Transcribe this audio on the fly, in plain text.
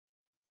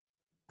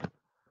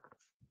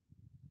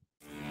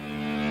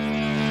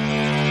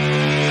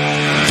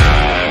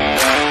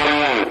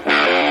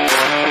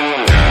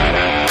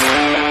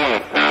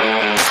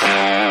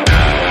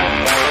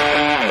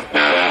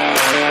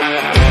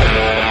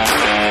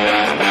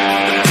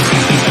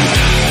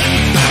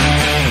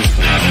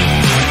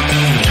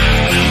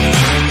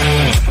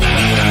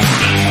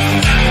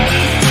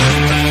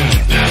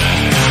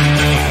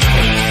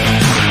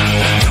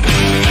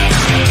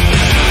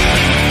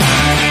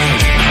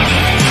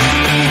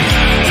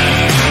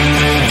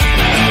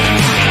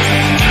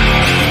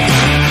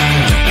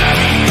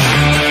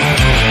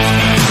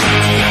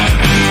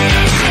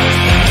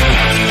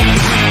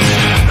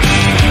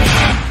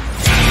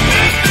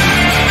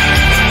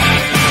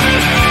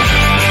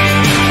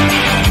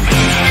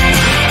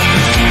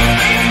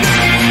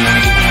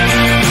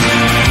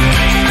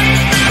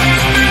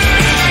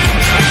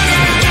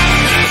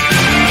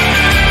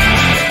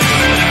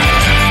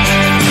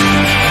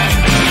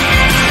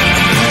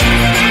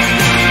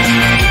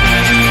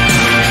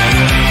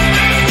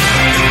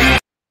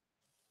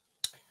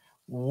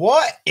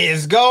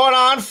Is going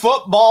on,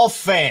 football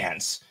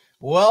fans?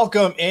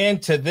 Welcome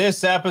into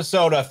this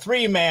episode of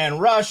Three Man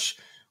Rush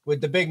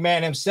with the big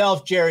man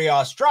himself, Jerry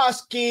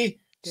Ostroski,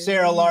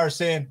 Sara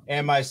Larson,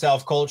 and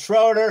myself, Colt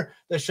Schroeder.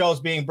 The show's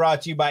being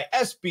brought to you by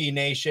SB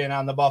Nation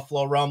on the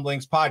Buffalo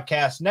Rumblings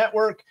Podcast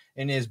Network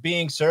and is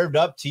being served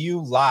up to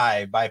you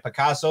live by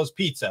Picasso's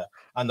Pizza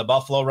on the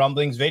Buffalo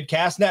Rumblings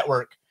Vidcast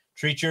Network.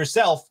 Treat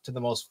yourself to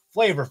the most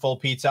flavorful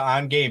pizza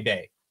on game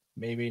day.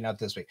 Maybe not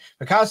this week.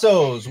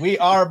 Picasso's, we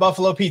are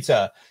Buffalo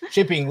Pizza,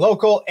 shipping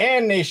local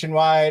and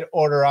nationwide.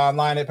 Order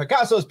online at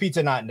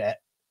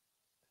picassospizza.net.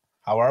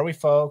 How are we,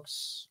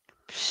 folks?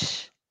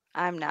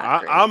 I'm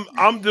not great.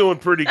 I'm doing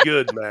pretty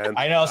good, man.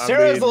 I know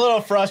Sarah's a little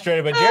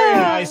frustrated, but Jerry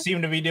and I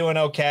seem to be doing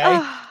okay.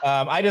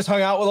 I just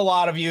hung out with a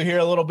lot of you here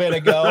a little bit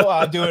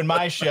ago doing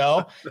my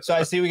show. So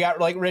I see we got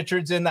like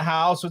Richard's in the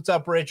house. What's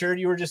up, Richard?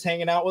 You were just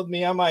hanging out with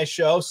me on my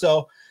show.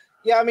 So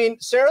yeah, I mean,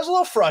 Sarah's a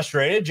little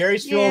frustrated.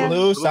 Jerry's feeling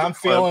loose. I'm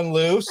feeling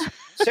loose.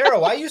 Sarah,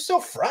 why are you so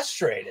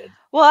frustrated?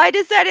 Well, I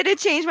decided to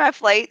change my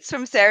flights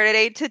from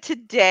Saturday to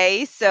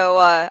today. So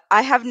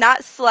I have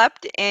not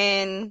slept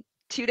in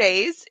 2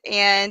 days,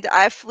 and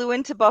I flew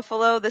into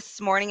Buffalo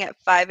this morning at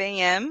 5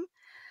 a.m.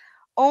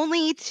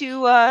 only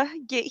to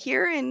get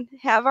here and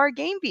have our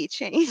game be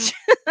changed.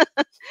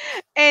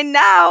 And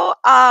now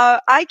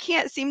I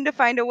can't seem to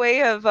find a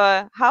way of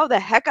how the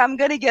heck I'm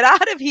going to get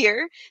out of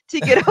here to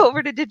get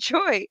over to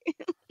Detroit.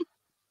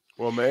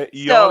 Well, man,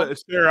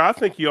 Sarah, I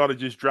think you ought to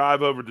just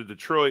drive over to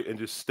Detroit and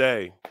just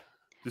stay.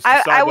 Just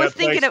I was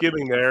thinking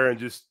Thanksgiving there and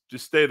just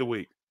stay the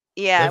week.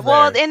 Yeah,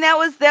 well, and that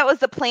was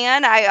the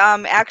plan. I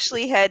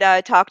actually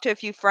had talked to a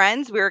few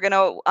friends. We were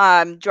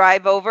gonna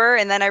drive over,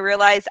 and then I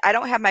realized I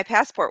don't have my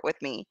passport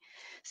with me.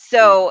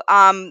 So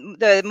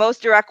the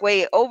most direct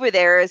way over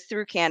there is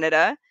through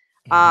Canada.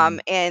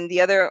 And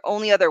the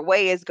only other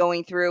way is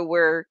going through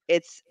where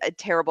it's a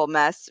terrible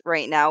mess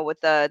right now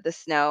with the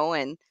snow.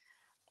 And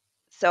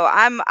so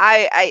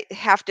I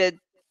have to,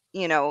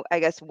 I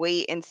guess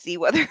wait and see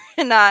whether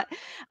or not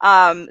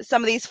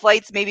some of these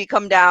flights maybe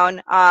come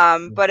down.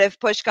 But if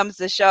push comes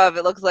to shove,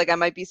 it looks like I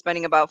might be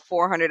spending about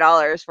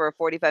 $400 for a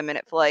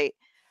 45-minute flight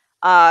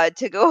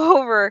to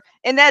go over.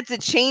 And that's a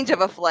change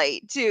of a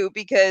flight too,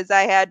 because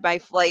I had my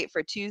flight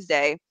for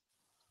Tuesday.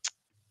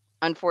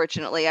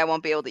 Unfortunately, I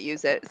won't be able to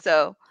use it.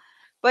 So,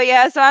 but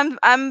yeah, so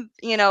I'm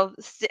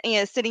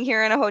sitting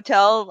here in a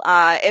hotel.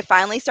 It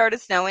finally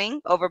started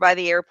snowing over by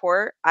the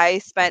airport. I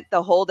spent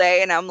the whole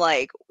day, and I'm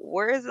like,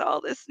 where is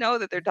all this snow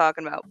that they're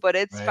talking about? But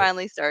it's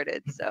finally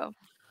started. So,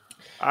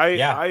 I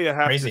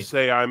have to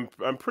say I'm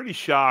pretty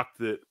shocked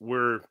that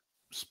we're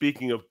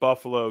speaking of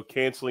Buffalo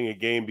canceling a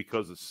game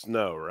because of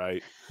snow.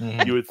 Right?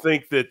 Mm-hmm. You would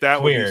think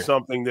that would be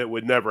something that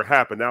would never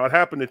happen. Now it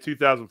happened in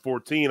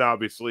 2014.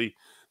 Obviously,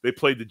 they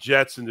played the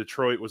Jets in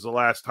Detroit. Was the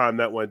last time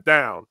that went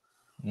down.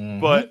 Mm-hmm.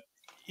 But,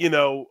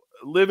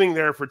 living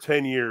there for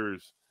 10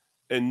 years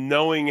and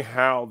knowing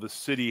how the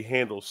city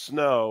handles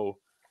snow,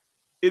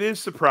 it is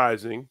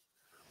surprising.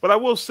 But I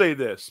will say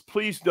this,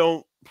 please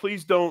don't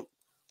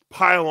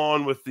pile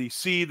on with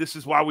this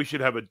is why we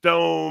should have a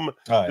dome.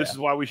 This is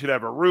why we should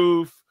have a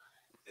roof.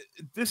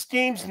 This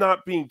game's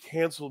not being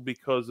canceled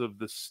because of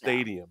the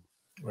stadium.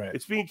 Right.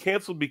 It's being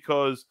canceled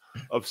because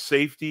of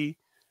safety.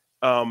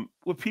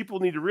 What people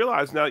need to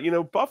realize now,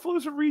 Buffalo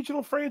is a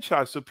regional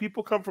franchise, so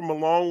people come from a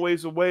long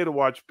ways away to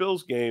watch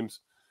Bills games.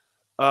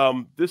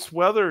 This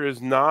weather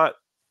is not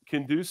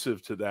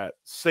conducive to that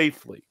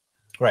safely.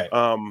 Right.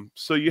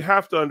 So you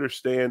have to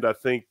understand, I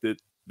think,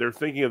 that they're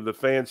thinking of the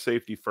fan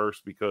safety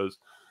first, because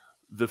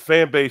the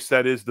fan base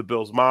that is the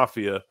Bills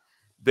Mafia,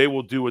 they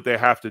will do what they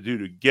have to do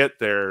to get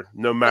there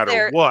no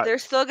matter what. They're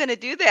still going to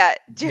do that.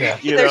 Yeah.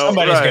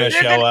 Somebody's going to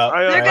show up.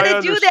 They're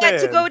going to do that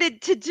to go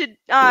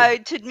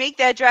to make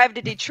that drive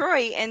to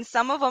Detroit. And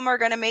some of them are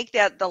going to make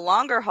that the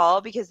longer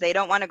haul because they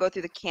don't want to go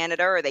through the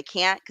Canada, or they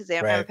can't because they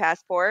don't have a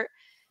passport.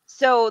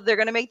 So they're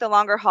going to make the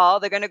longer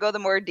haul. They're going to go the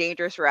more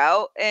dangerous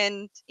route.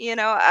 And,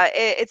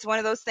 it's one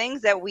of those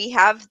things that we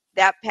have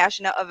that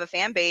passionate of a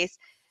fan base.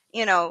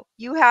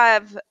 You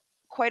have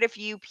quite a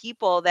few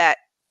people that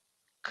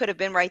could have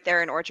been right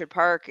there in Orchard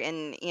Park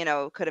and,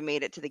 could have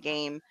made it to the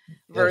game.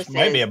 Versus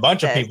maybe a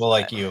bunch of people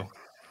like you,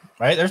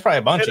 right? There's probably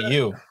a bunch of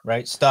you,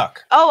 right?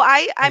 Stuck. Oh,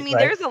 I mean,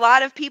 there's a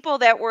lot of people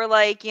that were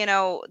like,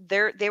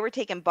 they were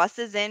taking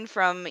buses in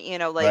from,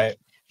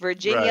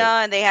 Virginia,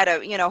 and they had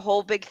a,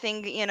 whole big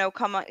thing,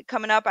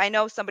 coming up. I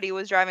know somebody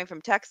was driving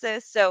from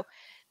Texas. So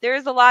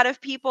there's a lot of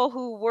people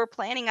who were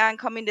planning on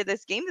coming to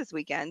this game this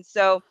weekend.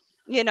 So,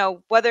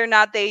 whether or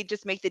not they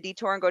just make the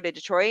detour and go to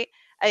Detroit,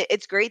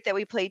 it's great that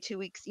we play 2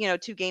 weeks, 2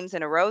 games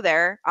in a row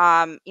there.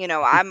 I'm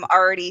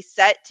already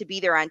set to be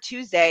there on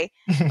Tuesday,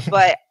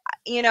 but,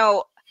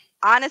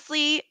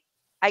 honestly,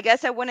 I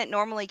guess I wouldn't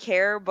normally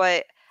care,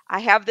 but I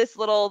have this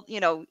little,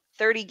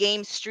 30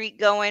 game streak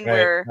going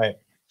where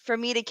for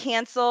me to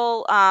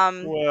cancel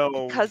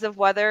because of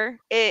weather.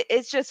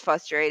 It's just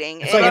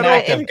frustrating. It's like an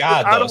act of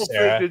God, though,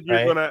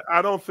 Sarah,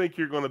 I don't think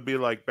you're gonna be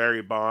like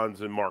Barry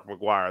Bonds and Mark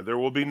McGwire. There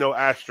will be no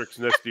asterisks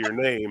next to your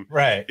name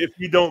right if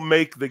you don't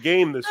make the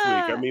game this week.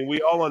 I mean,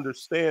 we all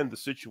understand the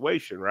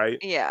situation, right?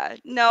 Yeah.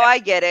 No, I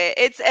get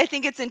it. I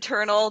think it's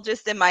internal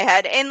just in my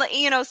head. And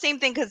same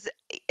thing, because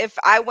if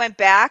I went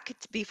back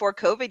before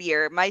COVID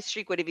year, my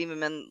streak would have even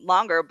been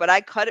longer, but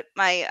I cut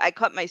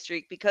my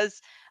streak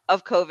because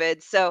of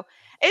COVID. So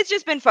it's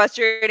just been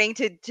frustrating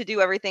to do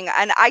everything,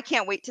 and I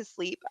can't wait to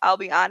sleep. I'll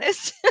be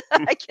honest.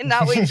 I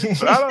cannot wait to sleep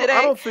today.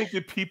 I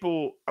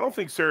don't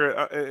think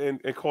Sarah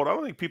and Colt, I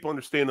don't think people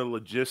understand the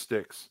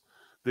logistics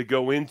that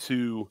go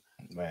into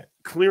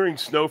clearing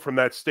snow from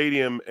that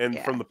stadium and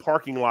from the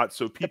parking lot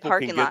so people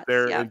can get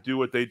there and do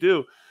what they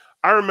do.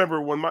 I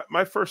remember when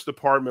my first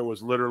apartment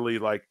was literally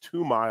like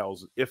 2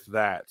 miles, if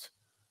that,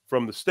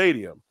 from the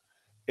stadium.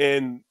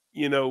 And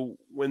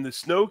when the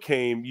snow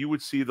came, you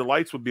would see the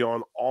lights would be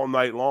on all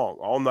night long,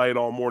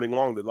 all morning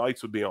long. The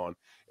lights would be on,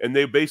 and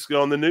they basically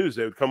on the news.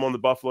 They would come on the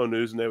Buffalo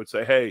News and they would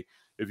say, "Hey,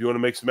 if you want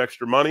to make some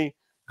extra money,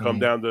 come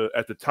down to,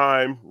 at the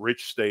time,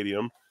 Rich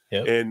Stadium,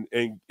 and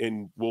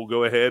we'll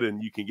go ahead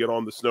and you can get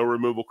on the snow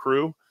removal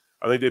crew."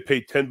 I think they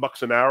paid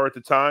 $10 an hour at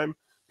the time.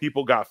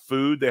 People got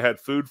food; they had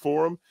food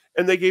for them,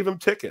 and they gave them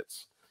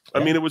tickets.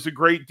 I mean, it was a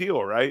great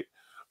deal, right?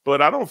 But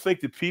I don't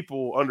think that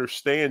people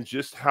understand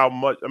just how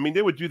much. I mean,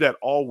 they would do that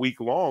all week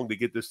long to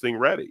get this thing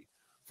ready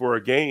for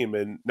a game.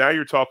 And now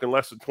you're talking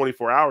less than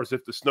 24 hours.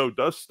 If the snow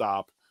does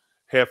stop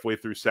halfway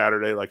through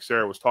Saturday, like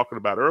Sarah was talking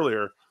about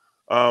earlier,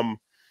 I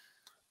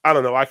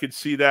don't know. I could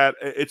see that.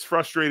 It's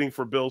frustrating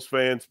for Bills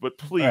fans, but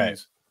please. Right.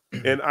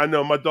 And I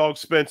know my dog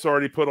Spence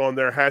already put on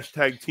their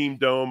hashtag Team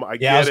Dome. I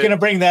was going to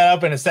bring that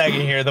up in a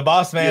second here. The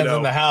boss man's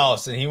in the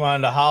house, and he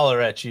wanted to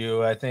holler at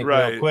you, I think,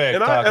 real quick.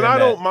 And I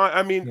don't mind.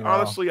 I mean,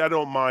 honestly, I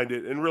don't mind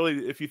it. And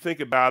really, if you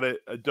think about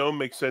it, a dome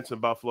makes sense in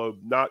Buffalo,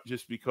 not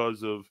just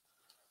because of,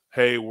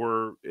 hey,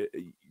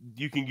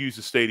 you can use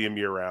the stadium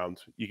year round.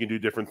 You can do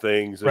different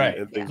things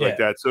and things like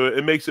that. So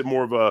it makes it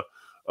more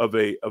of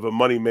a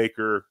money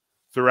maker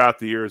throughout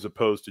the year as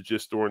opposed to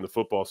just during the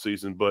football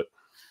season. But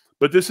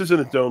this isn't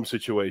a dome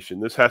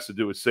situation. This has to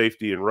do with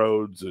safety and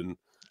roads and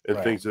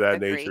things of that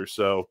nature.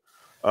 So,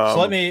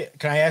 can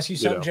I ask you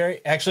something,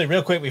 Jerry? Actually,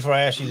 real quick before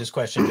I ask you this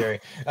question,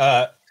 Jerry,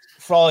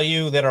 for all of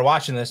you that are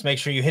watching this, make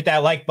sure you hit that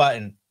like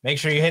button. Make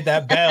sure you hit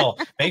that bell.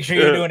 Make sure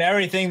you're doing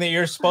everything that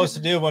you're supposed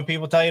to do when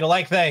people tell you to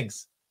like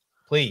things,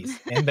 please.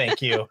 And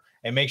thank you.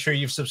 And make sure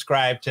you've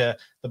subscribed to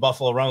the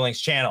Buffalo Rumblings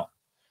channel.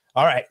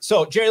 All right.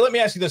 So, Jerry, let me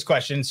ask you this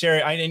question.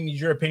 Sarah, I need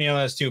your opinion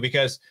on this too,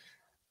 because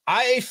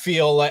I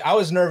feel like I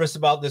was nervous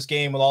about this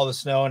game with all the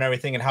snow and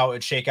everything and how it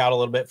would shake out a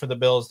little bit for the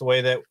Bills, the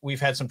way that we've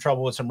had some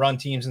trouble with some run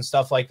teams and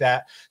stuff like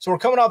that. So we're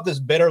coming off this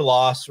bitter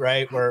loss,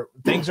 right, where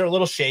things are a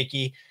little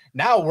shaky.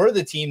 Now we're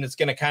the team that's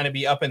going to kind of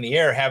be up in the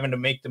air having to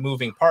make the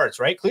moving parts,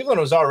 right? Cleveland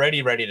was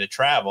already ready to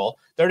travel.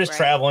 They're just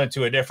traveling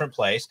to a different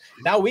place.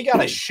 Now we got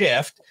to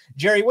shift.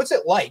 Jerry, what's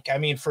it like? I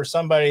mean, for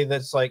somebody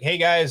that's like, hey,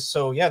 guys,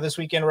 so, this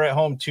weekend we're at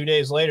home. 2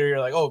 days later, you're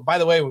like, oh, by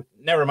the way,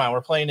 never mind.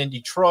 We're playing in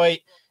Detroit.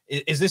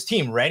 Is this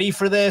team ready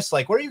for this?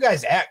 Like, where are you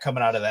guys at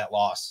coming out of that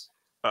loss?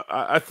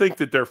 I think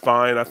that they're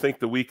fine. I think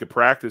the week of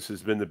practice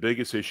has been the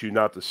biggest issue,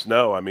 not the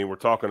snow. I mean, we're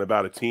talking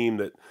about a team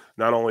that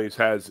not only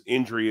has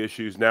injury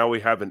issues, now we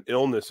have an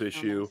illness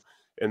issue,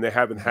 and they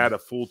haven't had a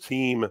full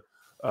team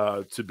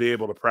to be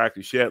able to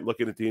practice yet.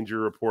 Looking at the injury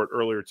report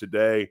earlier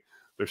today,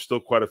 there's still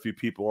quite a few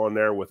people on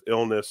there with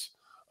illness.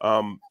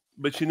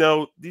 But,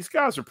 these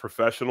guys are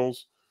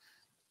professionals.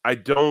 I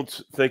don't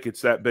think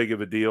it's that big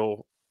of a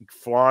deal.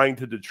 Flying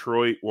to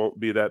Detroit won't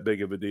be that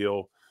big of a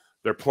deal.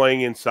 They're playing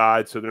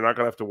inside, so they're not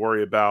going to have to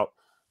worry about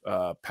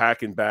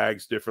packing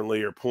bags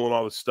differently or pulling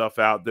all the stuff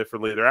out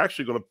differently.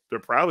 They're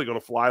probably going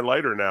to fly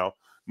later now,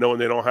 knowing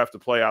they don't have to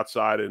play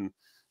outside and,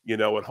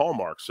 at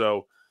Hallmark.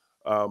 So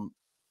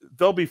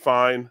they'll be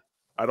fine.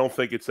 I don't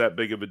think it's that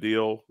big of a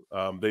deal.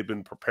 They've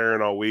been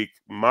preparing all week.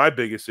 My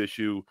biggest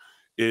issue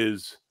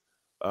is,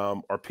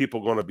 are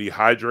people going to be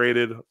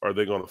hydrated? Are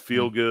they going to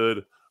feel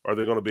good? Are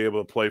they going to be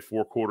able to play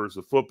 4 quarters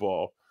of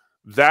football?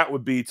 That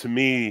would be, to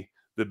me,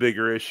 the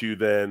bigger issue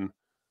than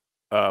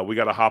we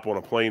got to hop on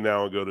a plane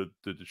now and go to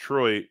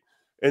Detroit.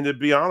 And to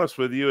be honest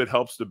with you, it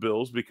helps the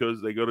Bills because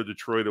they go to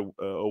Detroit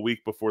a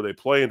week before they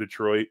play in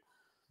Detroit.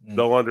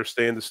 They'll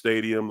understand the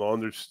stadium.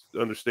 They'll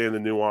understand the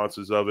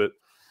nuances of it.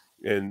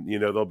 And,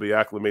 they'll be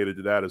acclimated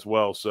to that as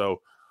well.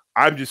 So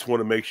I just want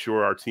to make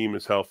sure our team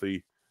is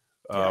healthy.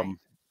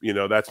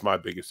 That's my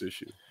biggest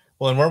issue.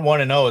 Well, and we're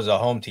 1-0 as a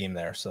home team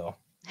there, so.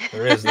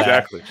 There is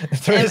that.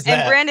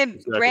 Exactly.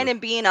 And Brandon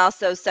Beane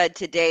also said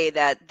today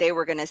that they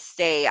were going to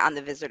stay on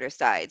the visitor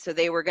side. So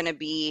they were going to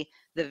be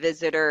the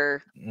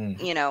visitor,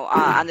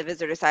 on the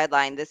visitor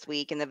sideline this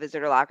week in the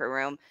visitor locker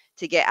room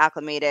to get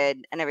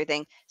acclimated and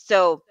everything.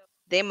 So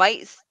they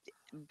might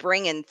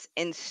bring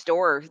in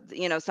store,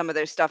 some of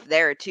their stuff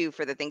there too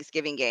for the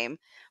Thanksgiving game.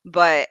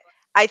 But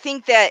I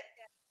think that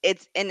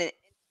it's in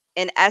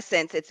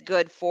essence, it's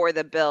good for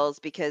the Bills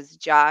because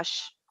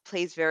Josh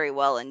plays very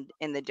well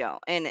in the dome,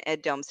 in a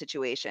dome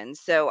situation.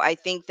 So I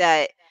think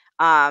that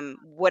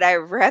would I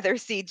rather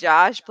see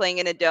Josh playing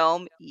in a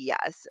dome?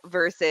 Yes,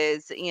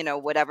 versus,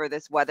 whatever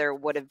this weather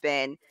would have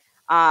been.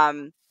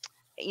 I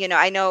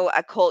know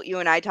Colt, you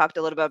and I talked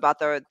a little bit about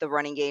the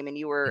running game, and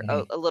you were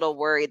a little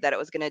worried that it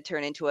was going to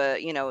turn into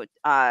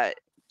a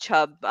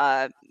Chubb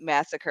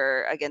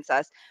massacre against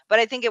us. But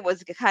I think it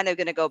was kind of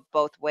going to go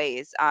both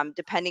ways,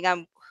 depending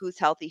on who's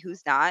healthy,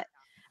 who's not.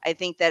 I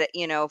think that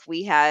if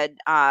we had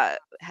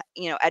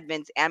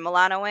Edmonds and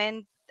Milano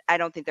in, I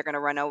don't think they're going to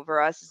run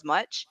over us as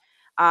much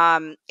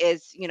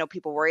as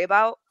people worry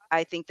about.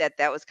 I think that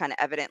was kind of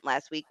evident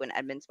last week when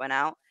Edmonds went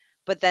out.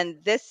 But then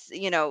this,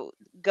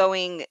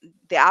 going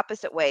the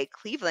opposite way,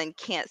 Cleveland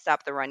can't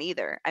stop the run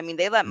either. I mean,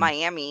 they let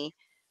Miami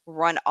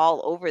run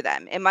all over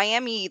them. And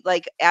Miami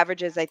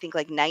averages, I think,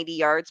 90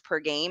 yards per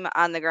game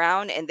on the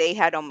ground, and they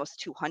had almost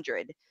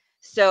 200.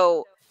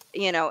 So,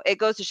 it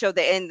goes to show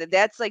that, and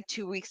that's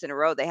 2 weeks in a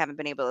row. They haven't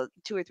been able to,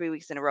 2 or 3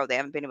 weeks in a row, they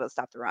haven't been able to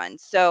stop the run.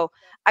 So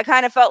I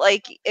kind of felt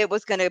like it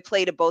was going to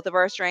play to both of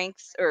our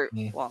strengths, or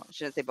well, I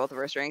shouldn't say both of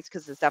our strengths,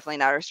 because it's definitely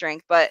not our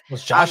strength, but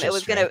it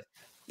was going to,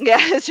 yeah,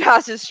 it's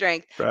Josh's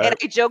strength. Right. And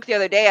I joked the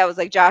other day, I was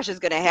like, Josh is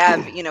going to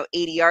have,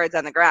 80 yards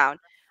on the ground.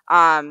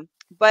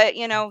 But,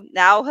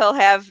 now he'll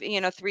have,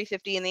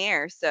 350 in the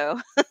air. So,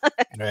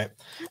 right.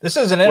 This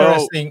is an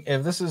interesting,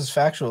 if this is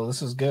factual,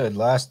 this is good.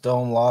 Last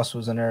dome loss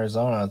was in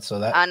Arizona. So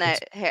that on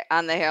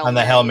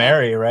the Hail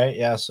Mary, right?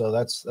 Yeah. So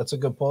that's a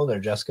good pull there,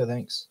 Jessica.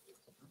 Thanks.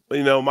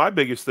 My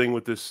biggest thing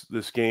with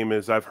this game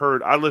is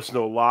I listen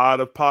to a lot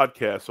of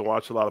podcasts. I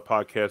watch a lot of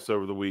podcasts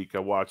over the week. I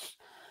watched,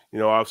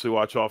 obviously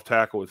watch Off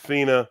Tackle with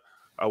Fina.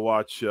 I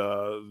watch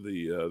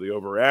the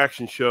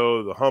Overreaction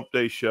show, the Hump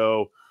Day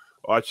show.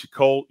 I watch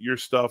Colt, your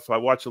stuff. I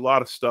watch a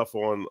lot of stuff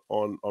on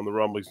the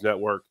Rumblings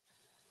Network,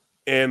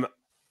 and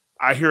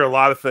I hear a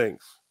lot of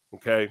things.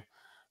 Okay,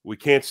 we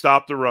can't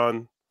stop the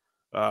run.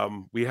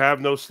 We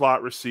have no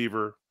slot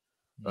receiver.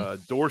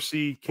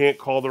 Dorsey can't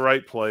call the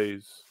right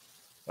plays.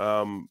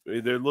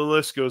 The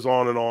list goes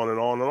on and on and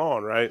on and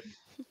on. Right?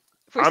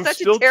 I'm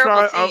still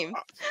trying.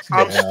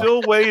 I'm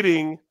still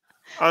waiting.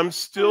 I'm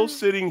still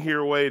sitting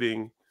here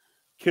waiting.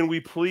 Can we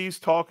please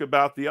talk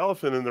about the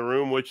elephant in the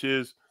room, which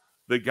is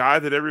the guy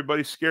that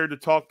everybody's scared to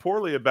talk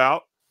poorly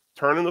about,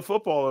 turning the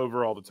football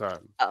over all the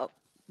time? Oh,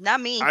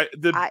 not me.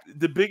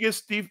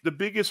 The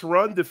biggest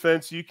run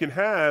defense you can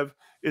have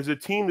is a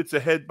team that's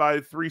ahead by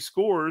 3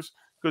 scores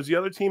because the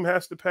other team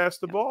has to pass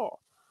the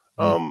ball.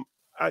 Tim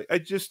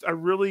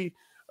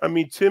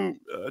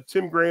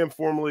Graham,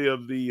 formerly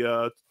of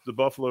the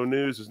Buffalo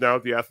News, is now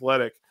at the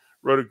Athletic,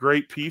 wrote a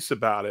great piece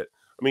about it.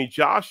 I mean,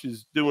 Josh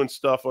is doing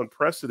stuff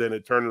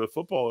unprecedented, turning the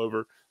football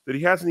over that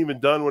he hasn't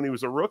even done when he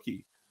was a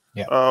rookie.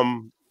 Yeah.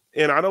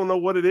 And I don't know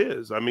what it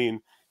is. I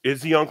mean,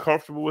 is he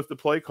uncomfortable with the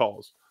play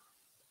calls?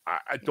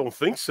 I don't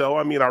think so.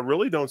 I mean, I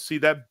really don't see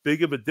that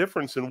big of a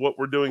difference in what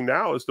we're doing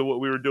now as to what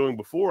we were doing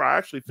before. I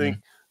actually think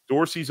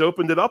Dorsey's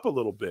opened it up a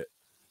little bit.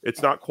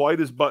 It's not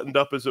quite as buttoned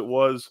up as it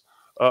was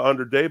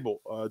under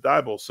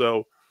Dybul.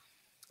 So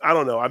I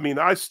don't know. I mean,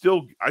 I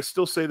still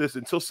say this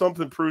until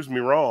something proves me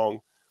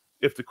wrong.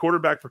 If the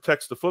quarterback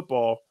protects the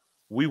football,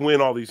 we win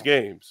all these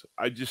games.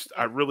 I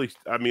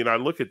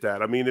look at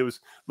that. I mean,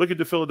 look at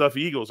the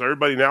Philadelphia Eagles.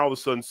 Everybody now all of a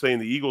sudden saying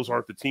the Eagles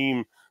aren't the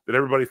team that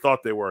everybody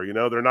thought they were.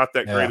 They're not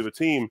that great of a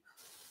team.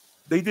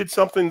 They did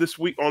something this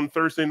week on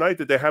Thursday night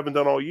that they haven't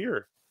done all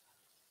year.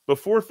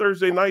 Before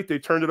Thursday night, they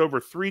turned it over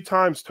 3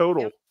 times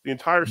total the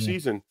entire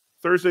season.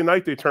 Thursday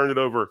night, they turned it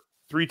over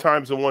 3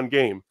 times in one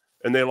game,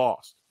 and they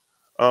lost.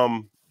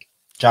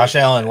 Josh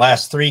Allen,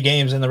 last 3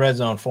 games in the red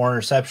zone, 4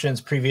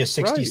 interceptions, previous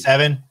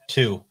 67,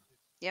 2.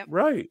 Yep.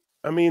 Right.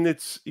 I mean,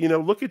 it's,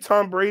 look at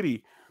Tom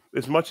Brady.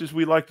 As much as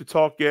we like to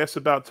talk gas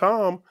about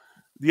Tom,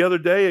 the other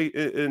day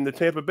in the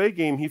Tampa Bay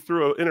game, he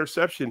threw an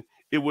interception.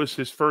 It was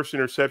his first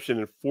interception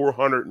in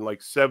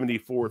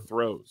 474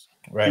 throws.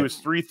 Right. He was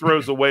 3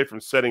 throws away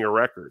from setting a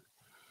record.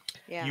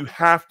 Yeah. You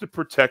have to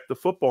protect the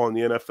football in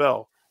the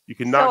NFL. You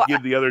cannot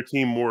give the other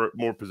team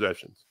more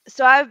possessions.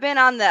 So I've been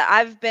on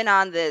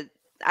the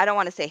I don't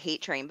want to say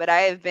hate train, but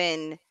I have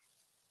been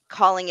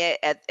calling it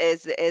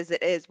as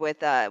it is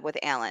with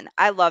Allen.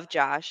 I love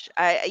Josh.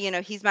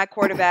 He's my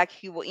quarterback.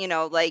 He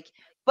will,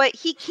 but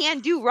he can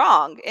do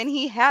wrong, and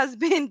he has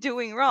been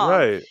doing wrong,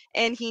 right?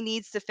 And he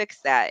needs to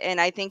fix that,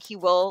 and I think he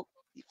will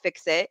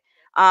fix it.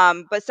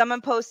 But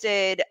someone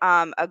posted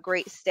a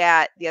great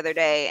stat the other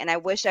day, and I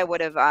wish I would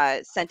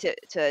have sent it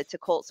to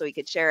Colt so he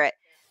could share it.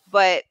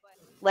 But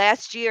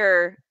last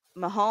year,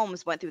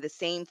 Mahomes went through the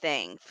same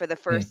thing for the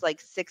first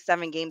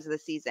 6-7 games of the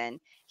season.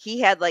 He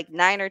had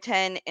 9 or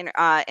 10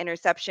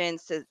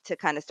 interceptions to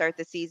kind of start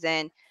the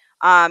season.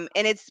 And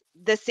it's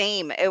the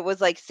same. It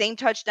was same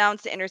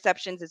touchdowns to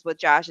interceptions as what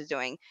Josh is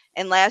doing.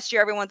 And last year,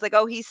 everyone's like,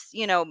 oh, he's,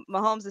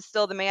 Mahomes is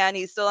still the man.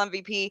 He's still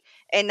MVP.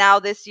 And now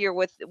this year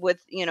with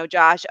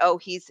Josh, oh,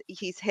 he's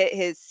hit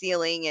his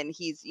ceiling and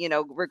he's,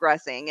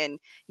 regressing, and,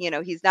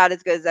 he's not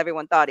as good as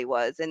everyone thought he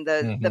was. And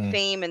the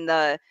fame and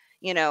the,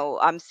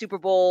 Super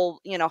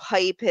Bowl,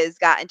 hype has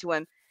gotten to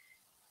him.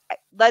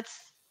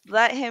 Let's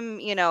let him,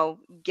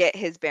 get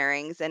his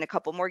bearings in a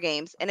couple more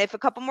games. And if a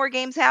couple more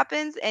games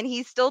happens and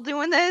he's still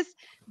doing this,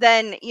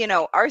 then,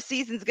 our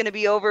season's going to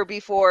be over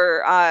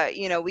before,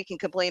 we can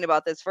complain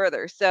about this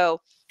further.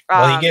 So,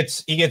 well,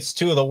 he gets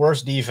two of the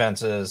worst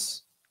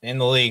defenses in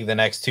the league the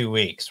next 2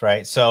 weeks,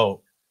 right?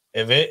 So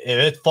if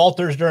it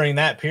falters during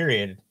that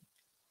period,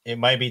 it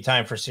might be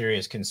time for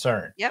serious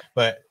concern. Yep.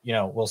 But,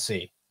 we'll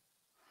see.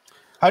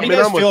 How do you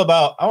guys feel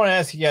about, I want to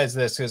ask you guys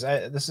this, because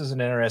this is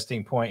an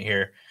interesting point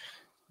here.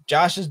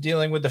 Josh is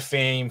dealing with the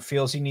fame,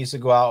 feels he needs to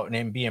go out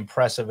and be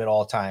impressive at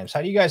all times.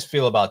 How do you guys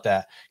feel about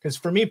that? Because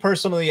for me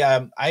personally,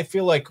 I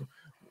feel like,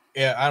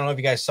 I don't know if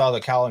you guys saw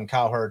the Colin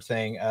Cowherd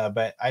thing,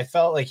 but I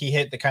felt like he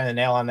hit the kind of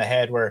nail on the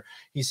head where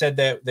he said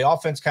that the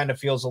offense kind of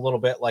feels a little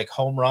bit like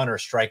home run or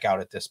strikeout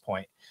at this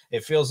point.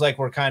 It feels like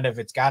we got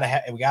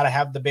to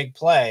have the big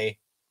play.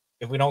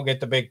 If we don't get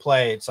the big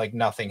play, it's like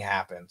nothing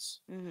happens.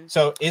 Mm-hmm.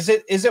 So is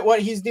it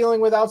what he's dealing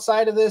with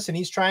outside of this and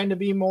he's trying to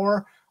be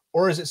more,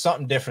 or is it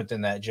something different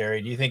than that,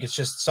 Jerry? Do you think it's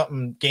just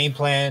something game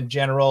plan,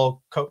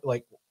 general,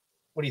 what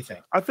do you think?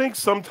 I think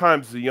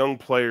sometimes the young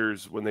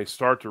players, when they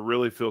start to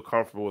really feel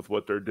comfortable with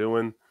what they're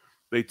doing,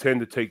 they tend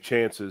to take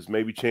chances,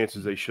 maybe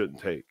chances they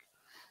shouldn't take.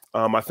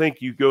 I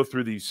think you go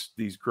through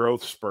these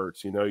growth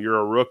spurts. You're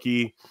a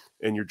rookie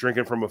and you're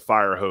drinking from a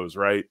fire hose,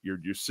 right?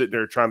 You're sitting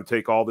there trying to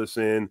take all this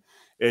in,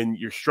 and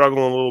you're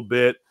struggling a little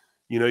bit.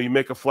 You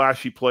make a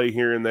flashy play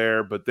here and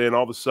there, but then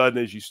all of a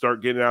sudden, as you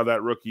start getting out of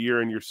that rookie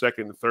year in your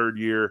second and third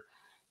year,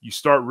 you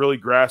start really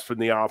grasping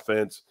the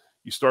offense.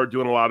 You start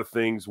doing a lot of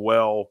things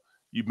well.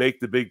 You make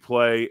the big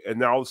play, and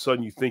now all of a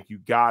sudden you think you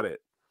got it.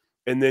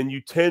 And then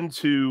you tend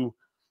to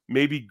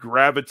maybe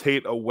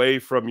gravitate away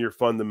from your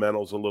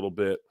fundamentals a little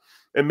bit.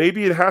 And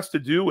maybe it has to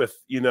do with,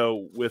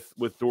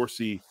 with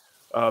Dorsey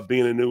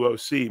being a new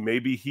OC.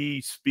 Maybe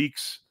he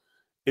speaks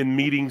in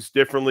meetings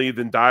differently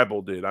than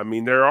Dybul did. I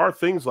mean, there are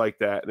things like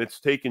that, and it's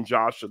taken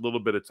Josh a little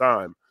bit of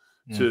time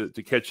to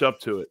catch up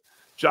to it.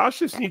 Josh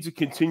just needs to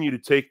continue to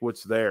take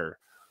what's there.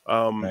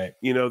 Right.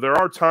 There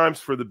are times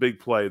for the big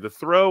play. The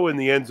throw in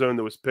the end zone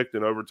that was picked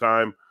in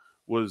overtime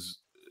was,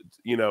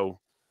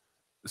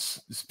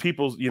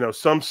 people,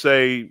 some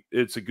say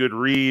it's a good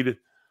read.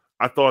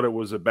 I thought it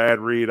was a bad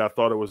read. I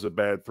thought it was a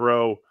bad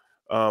throw.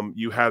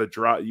 You had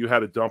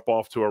a dump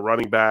off to a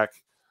running back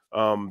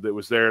that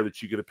was there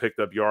that you could have picked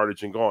up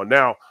yardage and gone.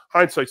 Now,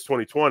 hindsight's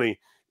 2020.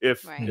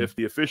 If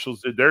the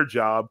officials did their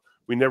job,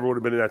 we never would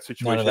have been in that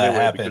situation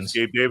anyway, because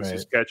Gabe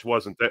Davis's catch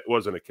wasn't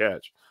a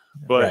catch.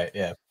 But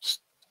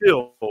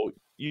still,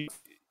 you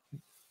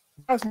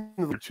guys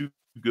are too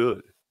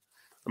good.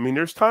 I mean,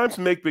 there's times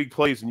to make big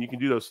plays and you can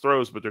do those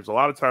throws, but there's a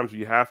lot of times where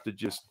you have to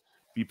just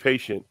be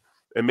patient.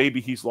 And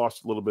maybe he's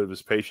lost a little bit of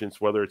his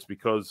patience, whether it's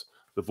because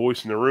the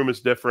voice in the room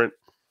is different.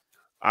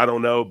 I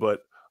don't know,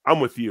 but I'm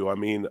with you. I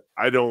mean,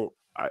 I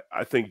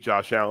think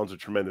Josh Allen's a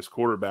tremendous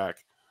quarterback,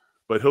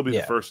 but he'll be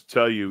the first to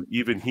tell you,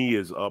 even he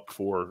is up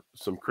for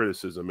some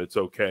criticism. It's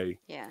okay.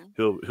 Yeah.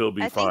 He'll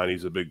be fine.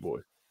 He's a big boy.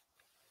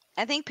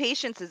 I think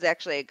patience is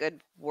actually a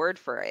good word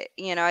for it.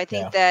 I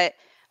think that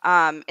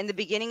in the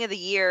beginning of the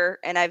year,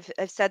 and I've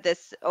said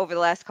this over the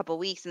last couple of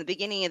weeks, in the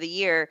beginning of the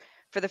year,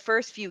 for the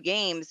first few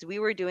games, we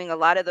were doing a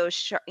lot of those,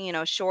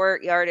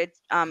 short yardage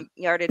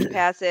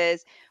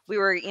passes. We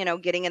were,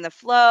 getting in the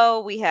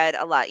flow. We had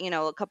a lot,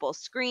 a couple of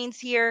screens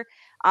here.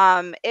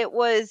 It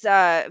was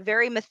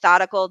very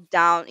methodical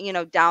down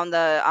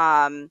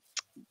the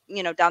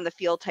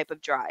field type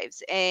of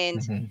drives.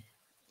 And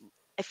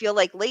I feel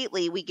like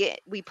lately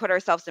we put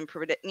ourselves in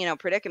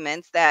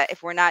predicaments that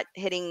if we're not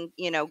hitting,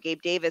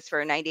 Gabe Davis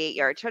for a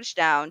 98-yard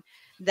touchdown,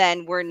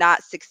 then we're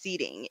not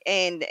succeeding.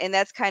 And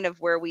that's kind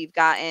of where we've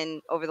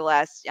gotten over the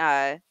last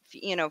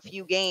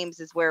few games,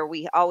 is where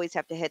we always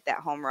have to hit that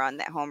home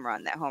run.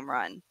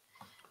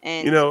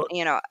 And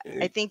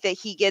I think that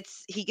he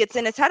gets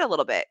in his head a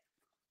little bit.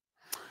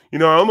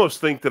 I almost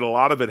think that a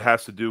lot of it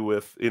has to do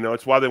with,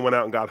 it's why they went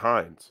out and got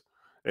Hines.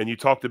 And you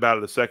talked about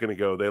it a second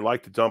ago. They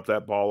like to dump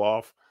that ball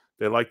off.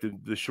 They like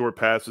the short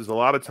passes. A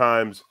lot of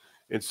times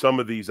in some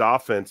of these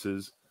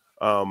offenses,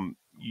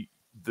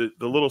 the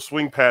little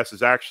swing pass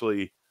is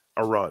actually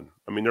a run.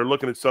 I mean, they're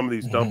looking at some of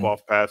these dump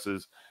off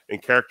passes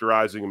and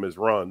characterizing them as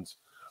runs.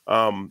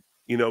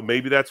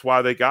 Maybe that's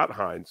why they got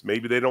Hines.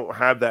 Maybe they don't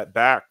have that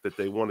back that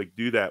they want to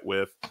do that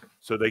with.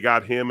 So they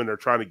got him, and they're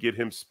trying to get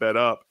him sped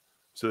up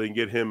so they can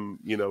get him,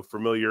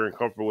 familiar and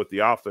comfortable with the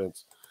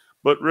offense.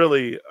 But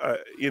really,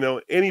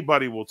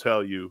 anybody will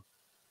tell you,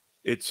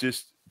 it's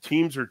just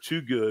teams are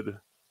too good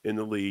in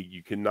the league.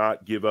 You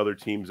cannot give other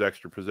teams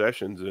extra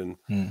possessions, and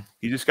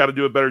you just got to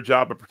do a better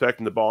job of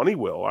protecting the ball. And he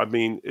will. I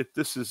mean,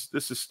 this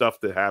is stuff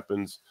that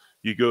happens.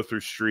 You go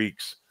through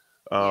streaks.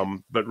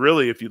 But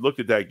really, if you looked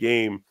at that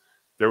game,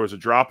 there was a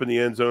drop in the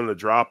end zone and a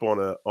drop on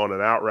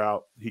an out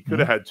route. He could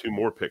have had 2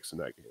 more picks in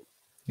that game.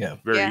 Yeah,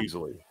 very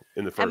easily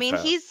in the first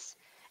half.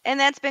 And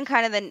that's been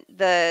kind of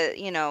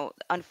the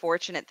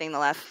unfortunate thing the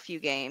last few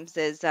games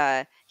is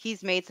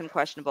he's made some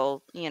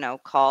questionable,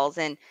 calls.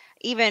 And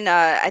even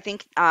I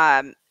think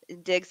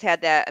Diggs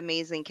had that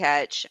amazing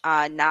catch.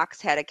 Knox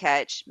had a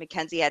catch.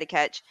 McKenzie had a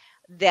catch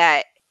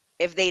that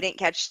if they didn't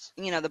catch,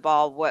 the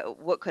ball,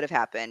 what could have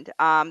happened.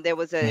 There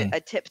was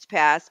a tipped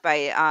pass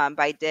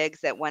by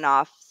Diggs that went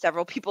off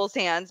several people's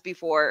hands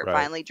before it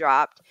finally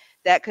dropped.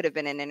 That could have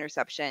been an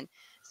interception.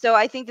 So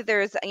I think that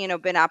there's,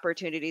 been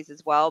opportunities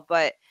as well,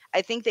 but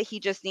I think that he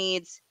just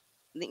needs,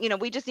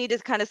 we just need to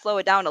kind of slow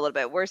it down a little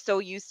bit. We're so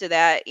used to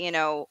that,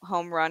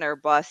 home run or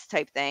bust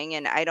type thing.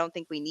 And I don't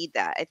think we need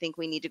that. I think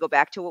we need to go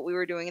back to what we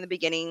were doing in the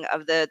beginning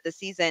of the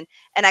season.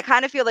 And I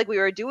kind of feel like we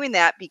were doing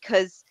that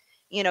because,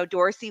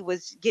 Dorsey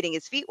was getting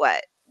his feet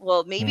wet.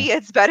 Well, maybe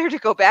it's better to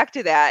go back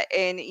to that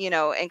and,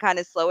 and kind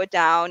of slow it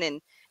down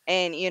and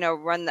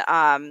run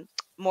the,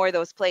 more of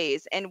those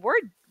plays. And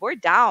we're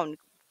down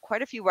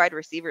quite a few wide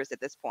receivers at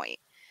this point.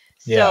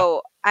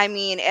 So, I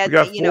mean, we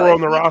got 4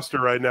 on the roster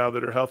right now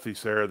that are healthy,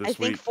 Sarah, this week.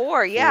 I think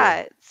 4,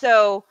 yeah. 4.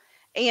 So,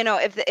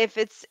 if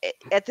it's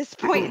at this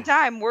point in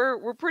time,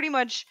 we're pretty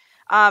much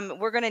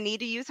we're going to need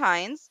to use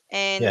Hines,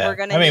 and we're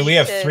going to we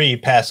have 3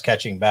 pass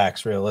catching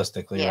backs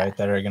realistically, right?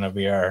 That are going to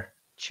be our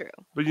true.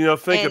 But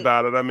think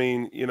about it. I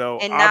mean,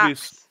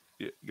 obviously.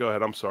 Go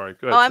ahead. I'm sorry.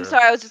 Go ahead. Oh, I'm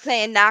sorry. I was just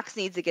saying Knox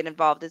needs to get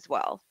involved as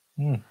well.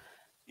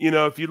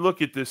 If you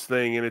look at this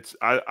thing, and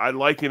I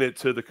liken it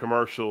to the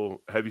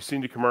commercial. Have you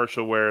seen the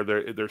commercial where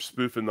they're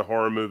spoofing the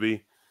horror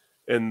movie,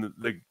 and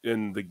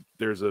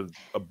there's a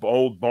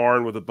old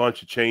barn with a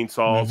bunch of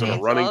chainsaws and a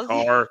running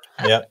car,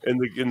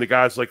 and the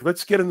guy's like,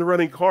 "Let's get in the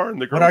running car,"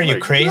 and the girl's "What are you,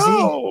 crazy?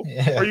 No.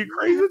 Are you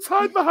crazy? Let's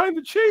hide behind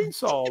the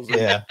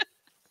chainsaws."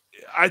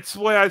 That's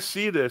the way I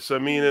see this. I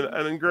mean,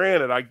 and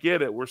granted, I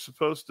get it. We're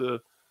supposed to.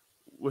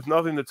 With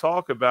nothing to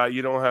talk about,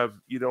 you don't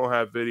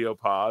have video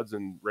pods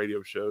and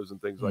radio shows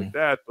and things like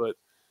that. But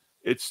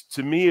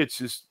to me, it's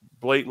just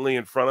blatantly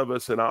in front of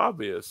us and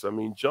obvious. I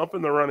mean, jump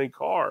in the running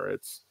car.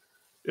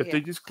 If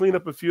they just clean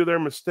up a few of their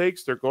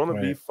mistakes, they're going to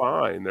be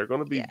fine. They're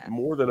going to be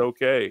more than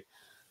okay.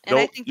 And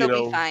I think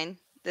they'll be fine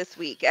this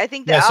week. I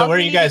think. So where are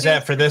you guys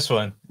at for this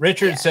one?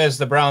 Richard says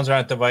the Browns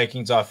aren't the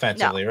Vikings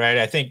offensively, right?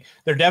 I think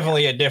they're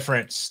definitely a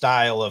different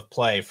style of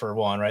play for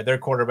one, right? Their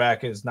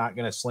quarterback is not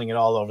going to sling it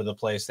all over the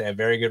place. They have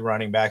very good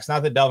running backs.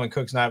 Not that Delvin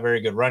Cook's not a very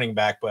good running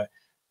back, but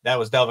that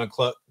was Delvin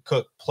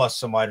Cook plus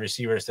some wide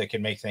receivers that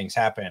can make things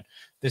happen.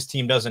 This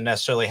team doesn't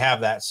necessarily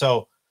have that.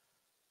 So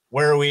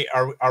where are we?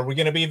 Are we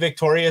going to be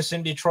victorious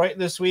in Detroit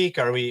this week?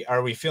 Are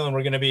we feeling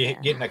we're going to be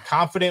getting a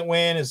confident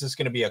win? Is this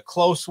going to be a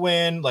close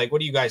win? Like,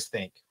 what do you guys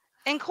think?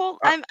 And Cole,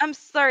 I'm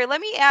sorry.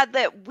 Let me add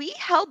that we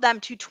held them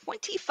to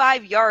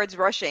 25 yards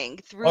rushing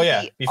through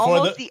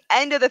almost the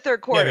end of the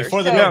third quarter. Yeah,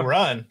 before the big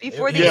run.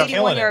 Before the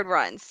 81-yard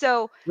run.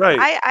 So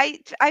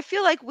I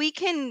feel like we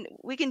can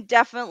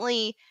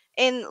definitely.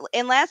 In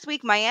last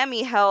week,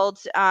 Miami held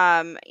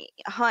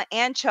Hunt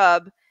and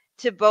Chubb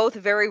to both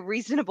very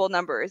reasonable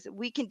numbers.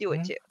 We can do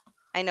it too.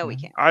 I know we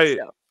can. I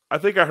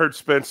think I heard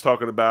Spence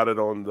talking about it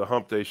on the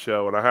Hump Day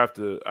show, and I have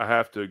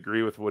to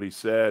agree with what he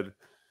said.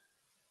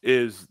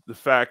 Is the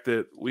fact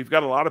that we've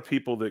got a lot of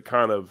people that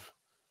kind of,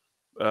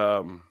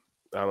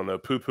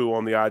 poo-poo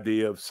on the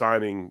idea of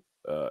signing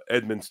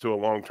Edmonds to a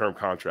long-term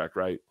contract,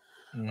 right?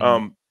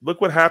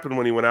 Look what happened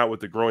when he went out with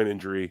the groin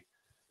injury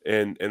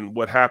and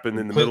what happened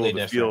in the middle of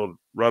the field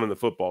running the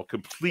football.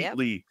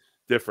 Completely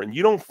different.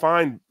 You don't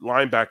find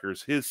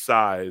linebackers his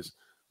size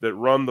that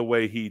run the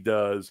way he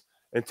does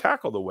and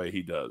tackle the way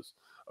he does.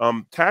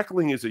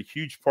 Tackling is a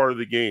huge part of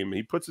the game.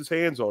 He puts his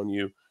hands on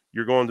you,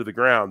 you're going to the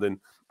ground.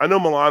 And I know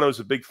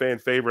Milano's a big fan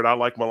favorite. I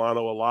like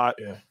Milano a lot.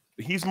 Yeah.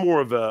 He's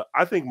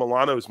I think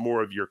Milano is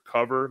more of your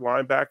cover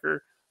linebacker.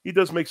 He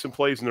does make some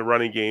plays in the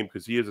running game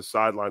because he is a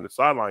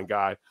sideline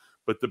guy.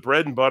 But the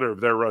bread and butter of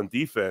their run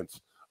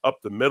defense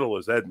up the middle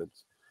is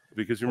Edmonds.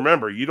 Because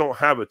remember, you don't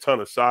have a ton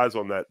of size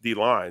on that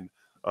D-line.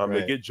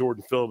 They get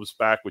Jordan Phillips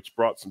back, which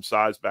brought some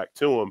size back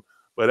to him.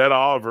 But Ed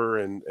Oliver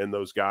and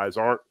those guys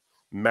aren't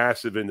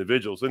massive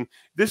individuals. And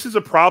this is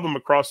a problem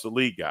across the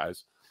league,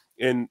 guys.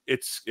 And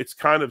it's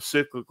kind of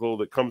cyclical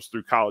that comes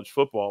through college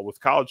football.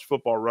 With college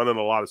football running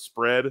a lot of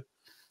spread,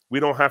 we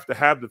don't have to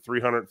have the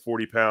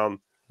 340-pound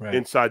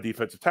inside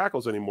defensive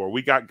tackles anymore.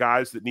 We got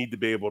guys that need to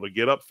be able to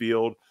get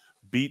upfield,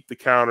 beat the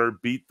counter,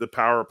 beat the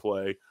power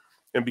play.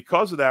 And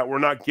because of that, we're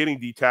not getting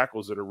D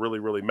tackles that are really,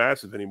 really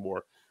massive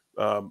anymore.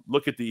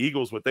 Look at the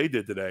Eagles, what they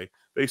did today.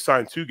 They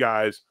signed 2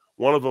 guys.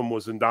 One of them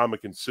was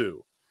Ndamukong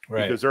Suh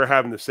because they're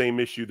having the same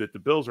issue that the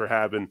Bills are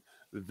having.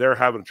 They're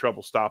having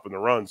trouble stopping the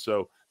run.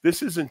 So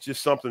this isn't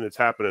just something that's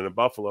happening in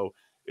Buffalo.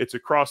 It's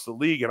across the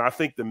league. And I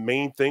think the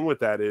main thing with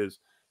that is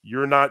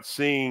you're not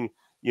seeing,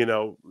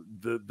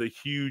 the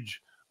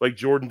huge, like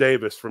Jordan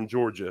Davis from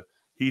Georgia.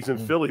 He's in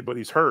Philly, but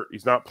he's hurt.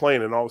 He's not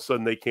playing. And all of a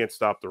sudden they can't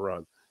stop the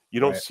run. You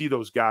don't see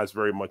those guys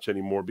very much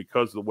anymore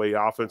because of the way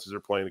offenses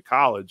are playing in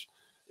college.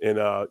 And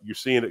you're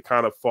seeing it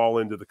kind of fall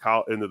into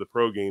the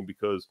pro game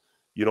because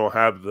you don't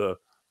have the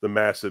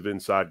massive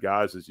inside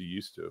guys as you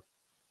used to.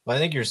 Well, I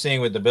think you're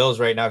seeing with the Bills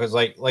right now, because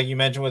like you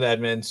mentioned with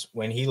Edmonds,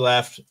 when he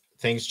left,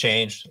 things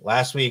changed.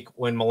 Last week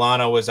when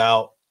Milano was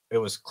out, it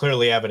was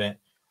clearly evident.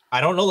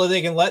 I don't know that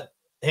they can let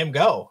him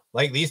go.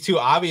 Like these two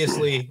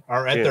obviously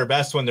are at their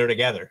best when they're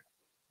together,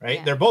 right?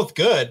 Yeah. They're both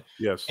good,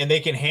 and they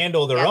can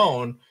handle their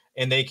own.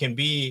 and they can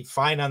be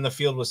fine on the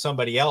field with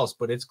somebody else,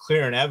 but it's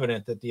clear and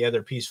evident that the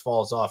other piece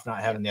falls off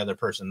not having the other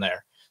person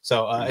there.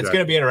 So exactly. It's going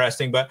to be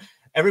interesting, but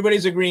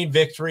everybody's agreeing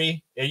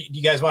victory.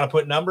 You guys want to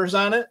put numbers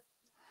on it?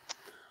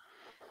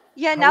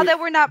 Yeah, now that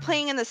we're not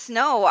playing in the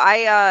snow,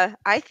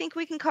 I think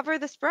we can cover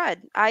the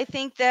spread. I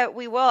think that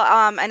we will,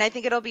 and I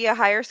think it'll be a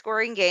higher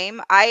scoring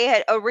game. I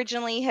had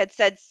originally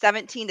said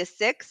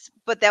 17-6,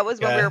 but that was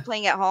when we were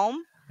playing at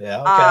home.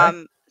 Yeah.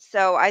 Okay.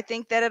 So I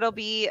think that it'll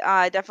be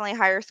definitely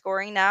higher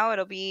scoring now.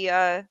 It'll be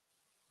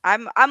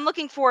I'm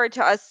looking forward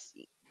to us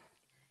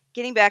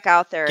getting back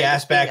out there.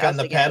 Gas back on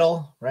the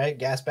pedal, right?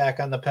 Gas back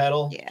on the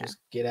pedal. Yeah. Just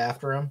get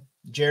after them.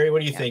 Jerry, what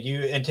do you think?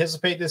 You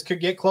anticipate this could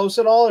get close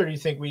at all, or do you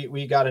think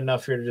we got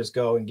enough here to just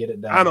go and get it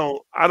done?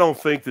 I don't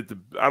think that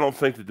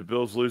the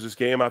Bills lose this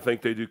game. I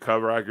think they do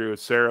cover. I agree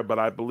with Sarah, but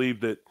I believe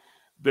that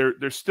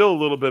there's still a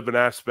little bit of an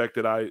aspect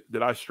that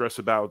I stress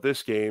about with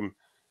this game.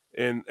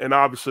 And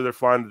obviously they're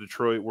flying to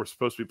Detroit. We're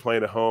supposed to be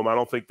playing at home. I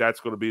don't think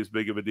that's going to be as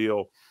big of a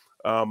deal.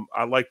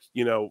 I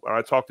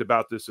talked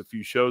about this a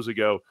few shows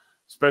ago.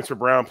 Spencer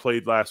Brown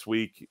played last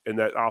week, and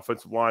that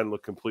offensive line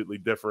looked completely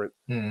different.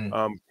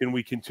 Mm-hmm. Can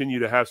we continue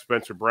to have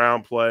Spencer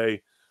Brown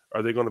play?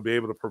 Are they going to be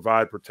able to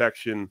provide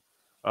protection?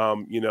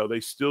 They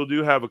still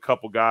do have a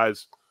couple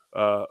guys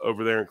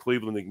over there in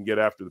Cleveland that can get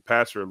after the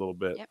passer a little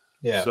bit. Yep.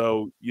 Yeah.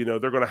 So, they're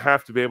going to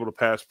have to be able to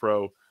pass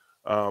pro.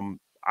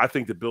 I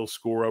think the Bills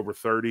score over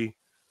 30.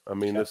 I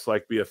mean, this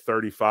like be a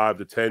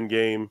 35-10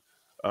 game.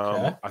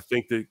 I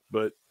think that,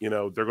 but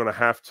they're going to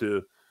have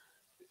to.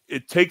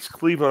 It takes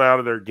Cleveland out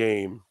of their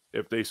game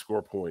if they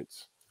score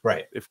points.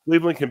 Right. If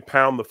Cleveland can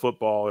pound the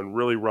football and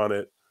really run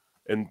it,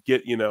 and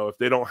get if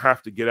they don't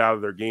have to get out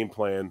of their game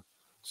plan,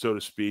 so to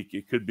speak,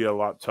 it could be a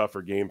lot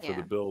tougher game for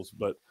the Bills.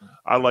 But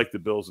I like the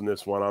Bills in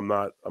this one. I'm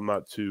not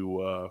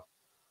too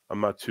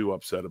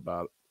upset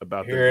about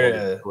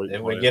here.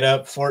 If we get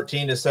up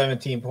 14 to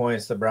 17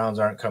 points, the Browns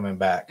aren't coming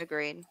back.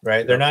 Agreed. Right?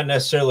 Yep. They're not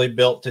necessarily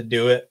built to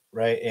do it.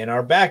 Right. And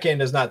our back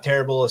end is not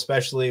terrible,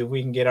 especially if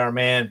we can get our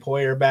man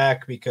Poyer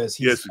back, because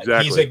he's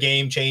a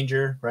game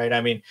changer. Right. I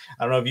mean,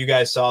 I don't know if you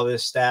guys saw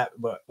this stat,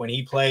 but when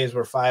he plays,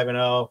 we're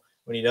 5-0.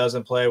 When he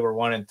doesn't play, we're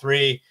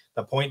 1-3.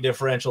 The point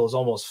differential is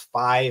almost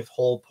 5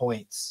 whole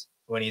points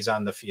when he's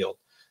on the field.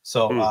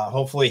 So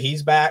hopefully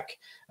he's back.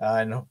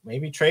 And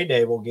maybe trade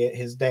day will get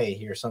his day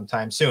here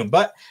sometime soon.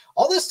 But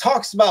all this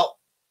talks about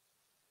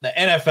the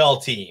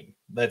NFL team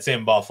that's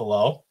in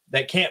Buffalo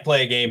that can't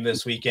play a game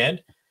this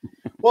weekend.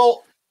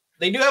 Well,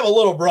 they do have a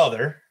little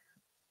brother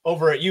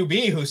over at UB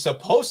who's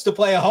supposed to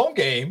play a home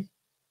game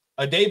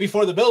a day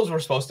before the Bills were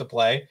supposed to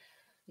play.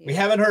 Yeah. We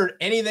haven't heard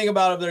anything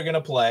about if they're going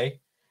to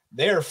play.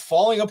 They're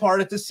falling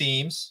apart at the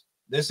seams.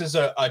 This is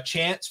a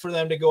chance for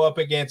them to go up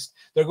against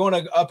 – they're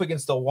going up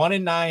against the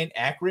 1-9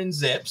 Akron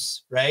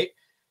Zips, right,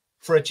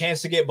 for a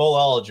chance to get bowl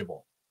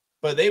eligible.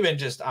 But they've been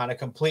just on a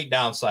complete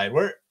downside.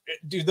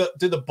 Do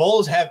the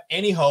Bulls have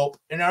any hope,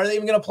 and are they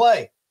even going to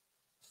play?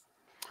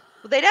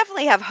 Well, they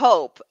definitely have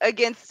hope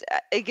against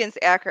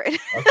Akron.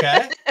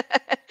 Okay.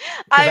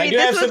 I do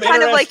have some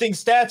interesting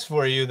stats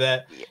for you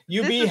that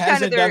UB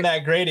hasn't done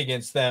that great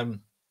against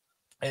them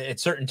at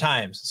certain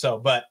times. So,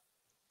 but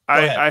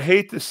I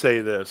hate to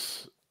say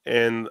this,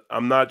 and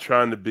I'm not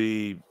trying to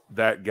be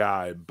that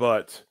guy,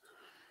 but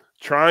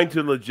trying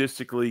to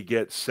logistically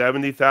get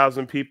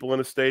 70,000 people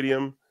in a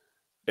stadium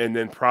and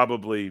then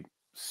probably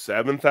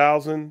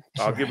 7,000,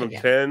 I'll give them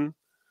 10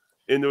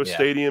 into a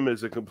stadium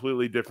is a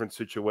completely different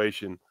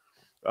situation.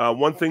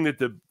 One thing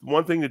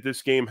that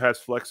this game has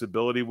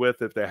flexibility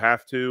with, if they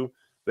have to,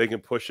 they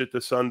can push it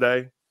to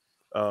Sunday.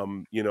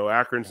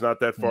 Akron's not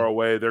that far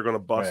away. They're going to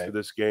bust to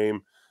this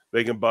game.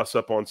 They can bust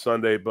up on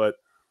Sunday, but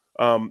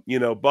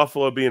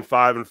Buffalo being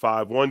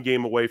 5-5, one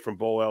game away from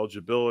bowl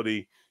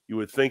eligibility, you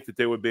would think that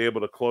they would be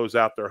able to close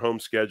out their home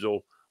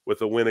schedule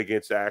with a win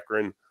against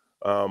Akron.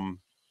 But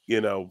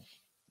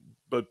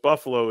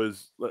Buffalo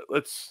is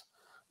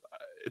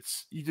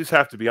you just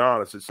have to be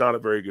honest. It's not a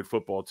very good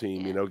football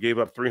team. Gave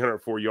up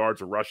 304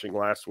 yards of rushing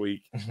last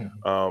week.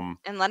 And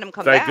let them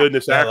come back. Thank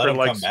goodness Akron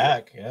come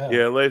back.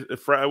 Yeah.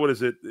 What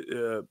is it?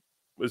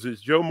 Was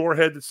it Joe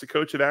Moorhead that's the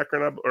coach at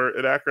Akron?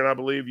 I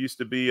believe, used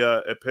to be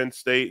at Penn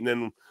State and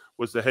then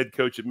was the head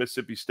coach at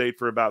Mississippi State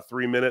for about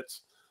 3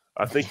 minutes.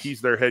 I think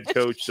he's their head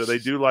coach. So they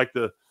do like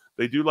to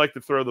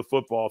throw the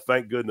football.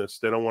 Thank goodness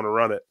they don't want to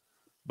run it.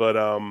 But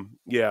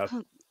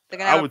they're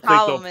gonna have a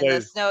problem in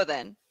the snow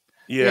then.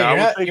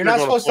 Yeah, you're not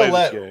supposed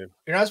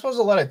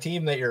to let a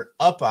team that you're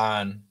up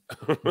on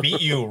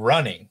beat you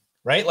running,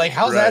 right? Like,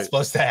 how's that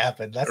supposed to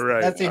happen? That's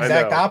the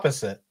exact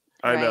opposite.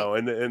 I know,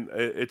 and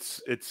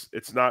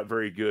it's not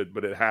very good,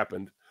 but it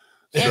happened.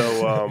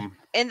 So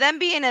and then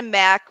being a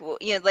MAC,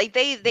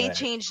 they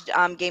changed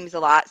games a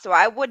lot. So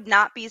I would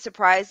not be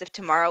surprised if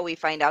tomorrow we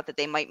find out that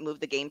they might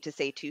move the game to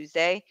say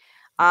Tuesday.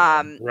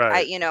 I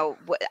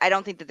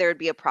don't think that there would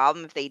be a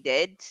problem if they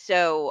did.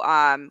 So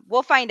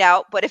we'll find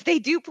out. But if they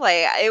do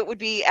play, it would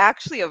be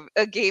actually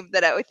a game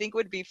that I would think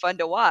would be fun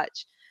to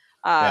watch.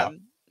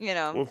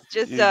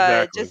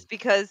 Just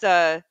because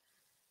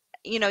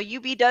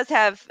UB does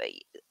have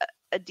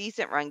a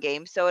decent run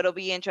game. So it'll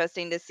be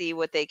interesting to see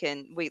what they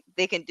can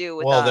do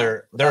with. Well,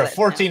 they're a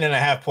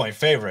 14.5-point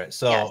favorite.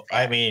 So yes,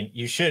 I mean,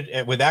 you should,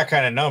 with that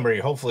kind of number,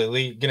 you're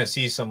hopefully going to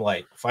see some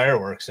like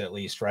fireworks at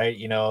least, right?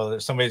 You know,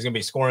 somebody's going to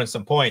be scoring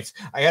some points.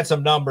 I got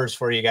some numbers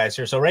for you guys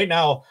here. So right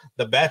now,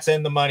 the bets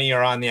and the money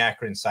are on the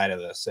Akron side of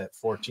this at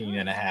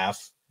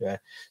 14.5. Yeah.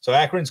 So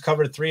Akron's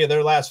covered 3 of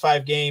their last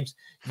 5 games.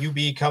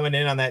 UB coming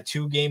in on that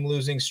 2-game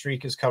losing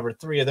streak has covered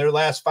 3 of their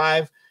last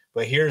 5.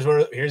 But here's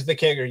the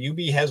kicker. UB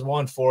has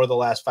won 4 of the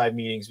last 5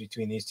 meetings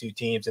between these two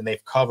teams, and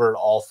they've covered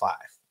all 5.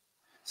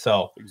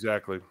 So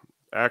exactly.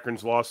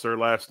 Akron's lost their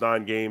last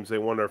 9 games. They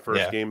won their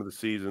first game of the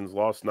season,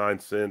 lost 9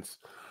 since.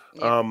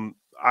 Yeah.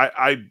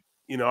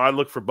 I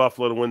look for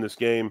Buffalo to win this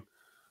game.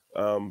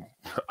 I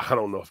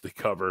don't know if they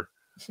cover.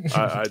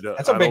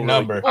 That's a big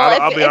number.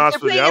 I'll be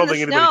honest with you. I don't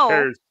think anybody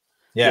cares.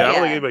 Yeah, I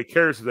don't think anybody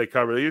cares if they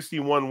cover. They just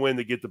need 1 win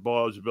to get the bowl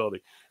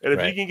eligibility. And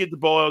if you can get the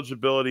bowl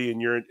eligibility and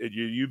you're at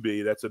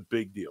UB, that's a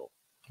big deal.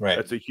 Right.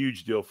 That's a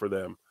huge deal for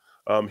them.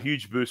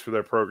 Huge boost for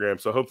their program.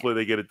 So hopefully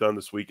they get it done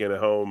this weekend at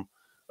home,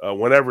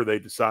 whenever they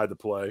decide to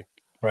play.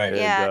 Right.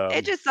 And,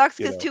 it just sucks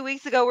because 2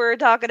 weeks ago we were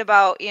talking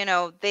about,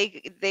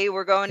 they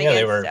were going against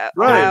they were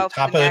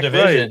top of the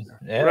division.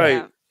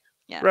 Right.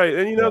 Yeah. Right.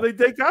 And,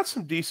 they got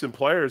some decent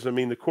players. I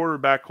mean, the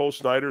quarterback, Cole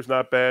Snyder's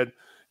not bad.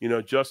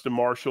 Justin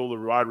Marshall, the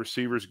wide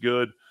receiver's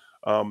good.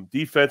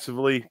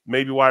 Defensively,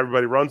 maybe why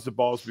everybody runs the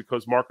ball is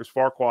because Marcus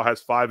Farquhar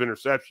has 5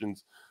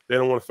 interceptions. They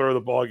don't want to throw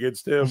the ball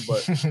against him,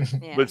 but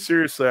but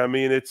seriously, I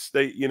mean,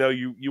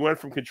 you went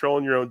from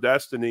controlling your own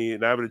destiny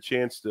and having a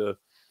chance to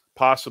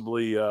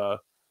possibly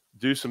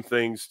do some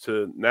things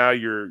to now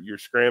you're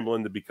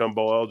scrambling to become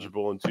bowl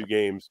eligible in 2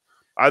 games.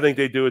 I think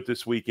they do it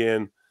this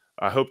weekend.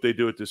 I hope they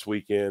do it this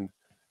weekend.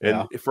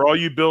 And for all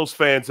you Bills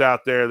fans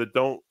out there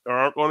that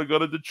aren't going to go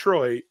to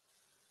Detroit,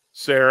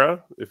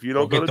 Sarah, if you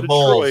don't go to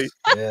Detroit,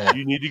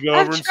 you need to go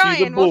over and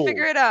see the Bulls. We'll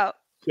figure it out.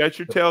 Get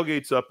your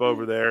tailgates up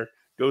over there.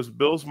 Goes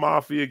Bills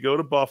Mafia. Go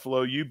to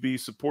Buffalo. UB,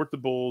 support the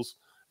Bulls,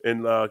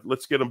 and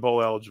let's get them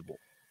bowl eligible.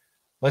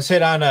 Let's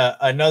hit on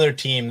another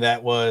team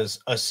that was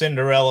a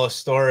Cinderella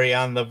story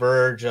on the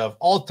verge of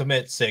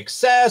ultimate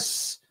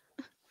success.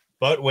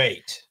 But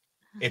wait,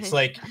 it's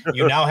like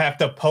you now have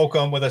to poke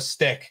them with a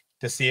stick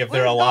to see if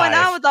they're alive. What's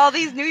going on with all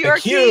these New York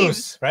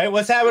teams? Right?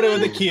 What's happening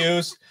with the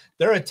Qs?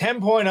 They're a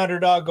 10-point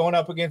underdog going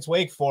up against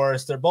Wake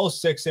Forest. They're both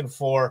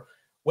 6-4.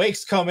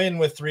 Wake's come in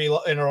with 3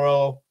 in a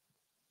row.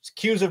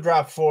 Qs have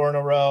dropped 4 in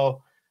a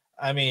row.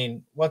 I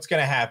mean, what's going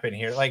to happen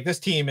here? Like, this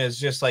team is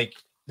just like,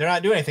 they're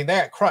not doing anything. They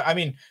got crushed. I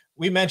mean,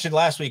 we mentioned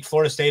last week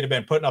Florida State had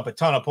been putting up a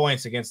ton of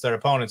points against their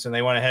opponents, and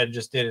they went ahead and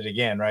just did it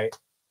again, right?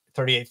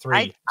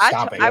 38-3.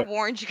 I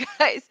warned you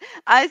guys.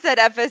 I said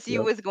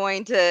FSU was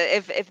going to,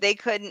 if they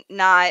couldn't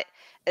not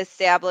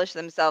establish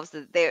themselves,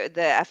 that the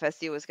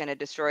FSU was going to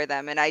destroy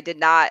them, and I did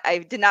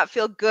not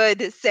feel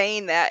good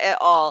saying that at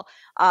all,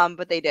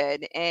 but they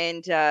did.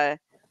 And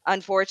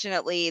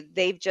unfortunately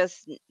they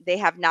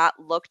have not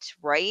looked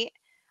right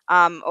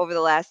over the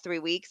last 3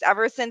 weeks.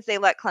 Ever since they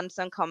let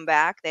Clemson come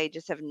back, they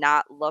just have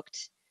not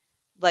looked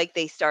like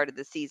they started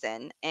the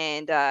season.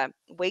 And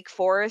Wake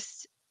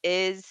Forest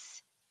is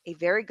a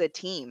very good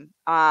team.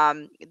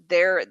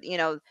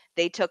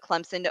 They took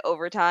Clemson to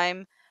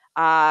overtime.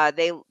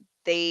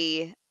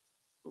 They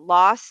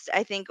lost,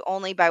 I think,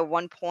 only by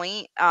 1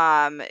 point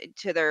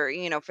to their,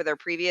 for their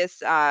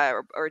previous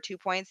or 2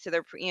 points to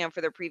their,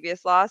 for their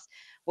previous loss,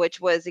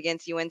 which was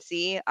against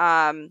UNC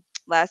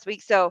last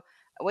week. So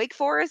Wake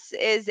Forest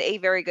is a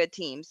very good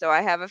team. So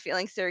I have a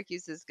feeling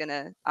Syracuse is going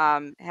to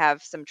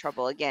have some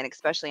trouble again,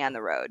 especially on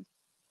the road.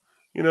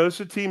 It's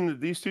a team.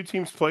 These two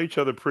teams play each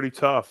other pretty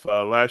tough.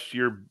 Last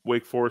year,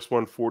 Wake Forest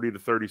won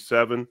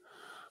 40-37.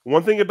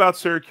 One thing about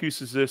Syracuse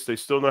is this: they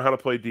still know how to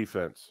play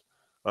defense.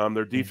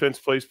 Their defense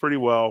plays pretty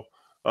well.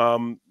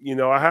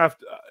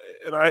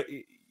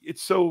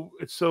 It's so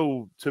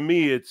to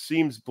me, it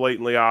seems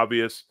blatantly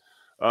obvious.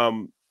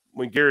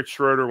 When Garrett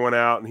Schroeder went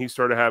out and he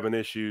started having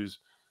issues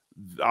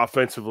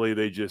offensively,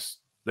 they just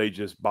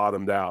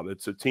bottomed out.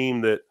 It's a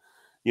team that,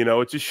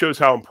 it just shows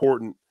how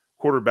important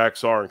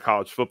quarterbacks are in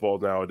college football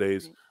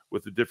nowadays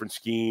with the different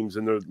schemes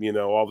and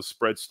all the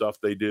spread stuff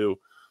they do.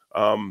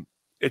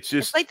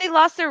 It's like they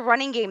lost their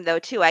running game though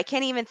too. I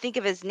can't even think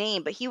of his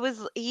name, but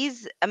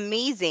he's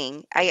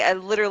amazing. I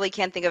literally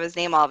can't think of his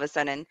name all of a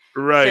sudden.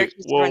 Right.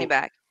 Syracuse running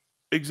back.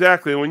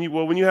 Exactly. When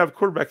you have a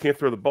quarterback can't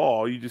throw the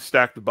ball, you just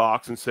stack the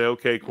box and say,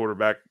 okay,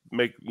 quarterback,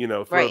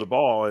 throw the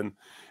ball. And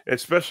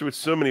especially with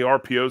so many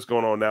RPOs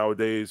going on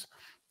nowadays,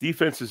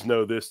 defenses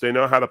know this. They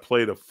know how to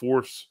play to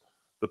force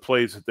the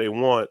plays that they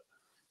want.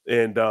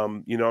 And,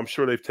 I'm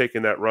sure they've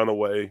taken that run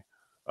away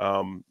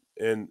and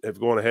have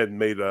gone ahead and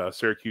made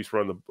Syracuse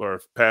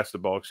pass the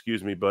ball,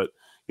 excuse me. But,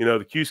 the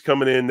Qs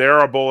coming in, they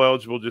are bowl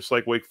eligible, just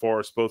like Wake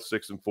Forest, both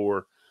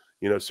 6-4.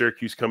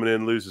 Syracuse coming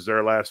in, loses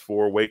their last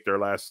 4, Wake their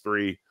last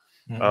 3.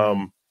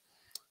 Mm-hmm.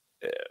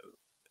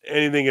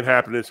 Anything can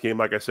happen in this game.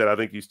 Like I said, I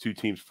think these two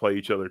teams play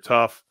each other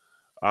tough.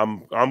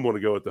 I'm going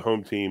to go with the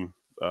home team.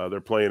 They're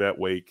playing at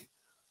Wake.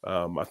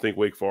 I think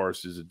Wake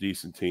Forest is a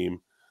decent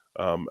team.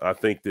 I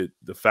think that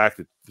the fact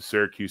that the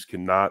Syracuse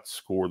cannot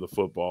score the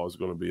football is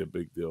going to be a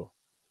big deal.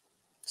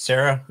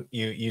 Sara,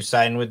 you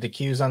siding with the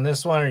Qs on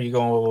this one, or are you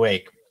going with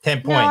Wake?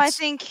 10 points. No, I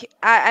think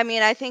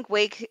I think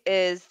Wake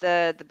is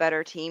the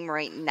better team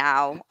right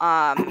now.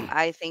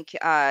 I think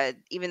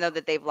even though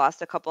that they've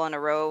lost a couple in a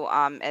row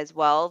as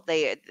well,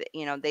 they've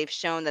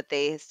shown that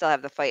they still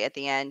have the fight at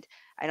the end.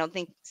 I don't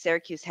think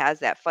Syracuse has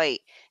that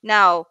fight.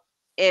 Now,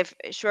 if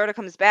Schroeder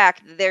comes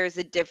back, they're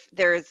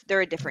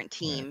a different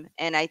team,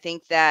 and I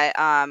think that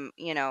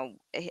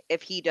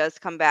if he does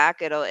come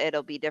back,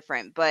 it'll be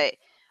different. But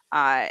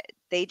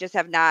they just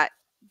have not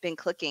been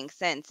clicking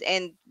since.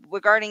 And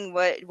regarding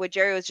what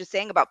Jerry was just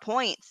saying about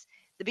points,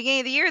 the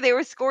beginning of the year they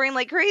were scoring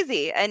like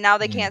crazy, and now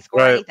they can't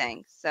score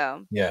anything.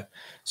 So yeah.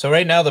 So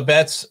right now the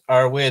bets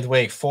are with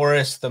Wake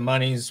Forest, the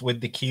money's with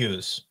the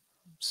Qs.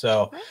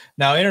 So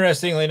now,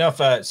 interestingly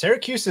enough,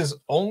 Syracuse has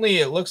only,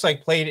 it looks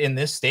like, played in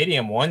this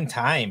stadium one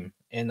time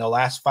in the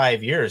last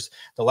 5 years.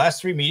 The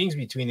last 3 meetings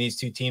between these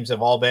two teams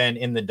have all been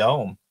in the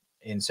Dome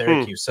in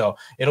Syracuse. So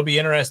it'll be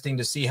interesting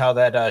to see how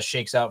that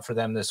shakes out for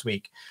them this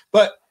week.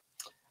 But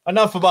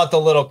enough about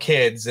the little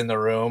kids in the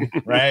room,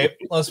 right?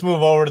 Let's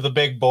move over to the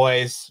big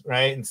boys,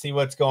 right, and see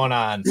what's going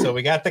on. So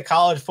we got the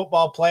college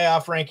football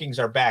playoff rankings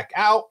are back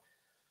out.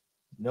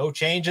 No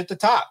change at the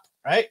top,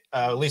 right?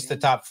 At least the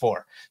top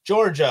 4.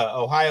 Georgia,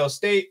 Ohio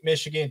State,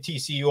 Michigan,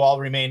 TCU all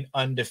remain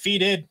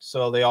undefeated,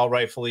 so they all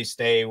rightfully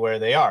stay where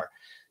they are.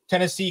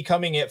 Tennessee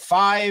coming at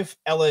 5,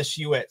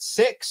 LSU at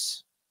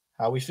 6.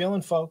 How we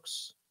feeling,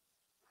 folks?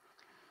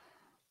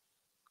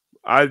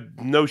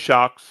 No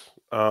shocks.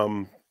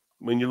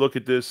 When you look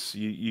at this,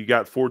 you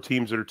got 4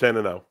 teams that are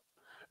 10-0,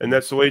 and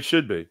that's the way it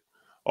should be.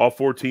 All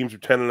 4 teams are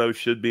 10-0,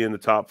 should be in the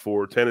top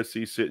 4.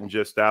 Tennessee sitting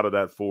just out of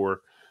that 4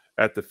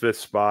 at the 5th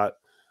spot.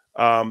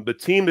 The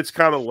team that's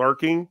kind of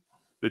lurking,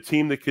 the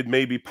team that could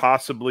maybe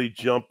possibly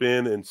jump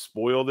in and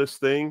spoil this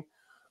thing,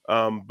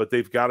 but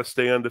they've got to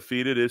stay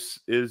undefeated, is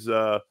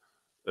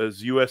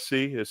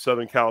USC, is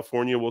Southern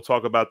California. We'll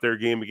talk about their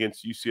game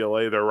against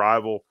UCLA, their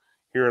rival,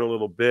 here in a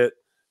little bit.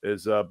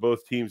 As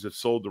both teams have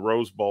sold the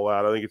Rose Bowl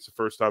out. I think it's the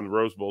first time the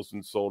Rose Bowl's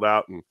been sold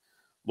out in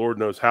Lord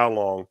knows how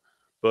long.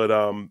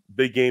 But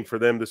big game for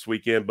them this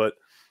weekend. But,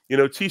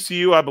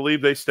 TCU, I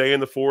believe they stay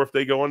in the 4 if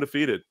they go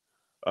undefeated.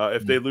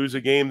 If they lose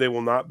a game, they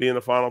will not be in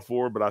the Final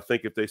Four. But I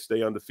think if they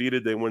stay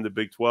undefeated, they win the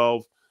Big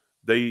 12,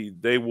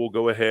 they will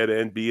go ahead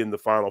and be in the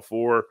Final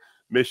Four.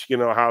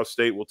 Michigan and Ohio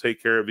State will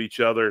take care of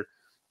each other.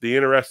 The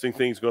interesting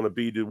thing is going to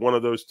be, did one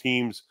of those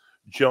teams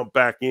jump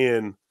back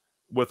in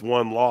with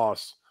 1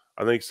 loss?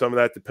 I think some of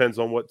that depends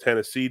on what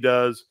Tennessee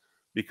does,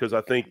 because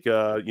I think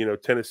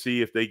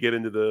Tennessee, if they get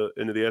into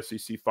the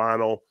SEC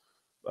final,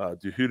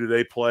 who do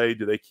they play?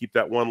 Do they keep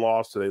that 1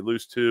 loss? Do they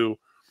lose 2?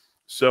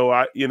 So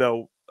I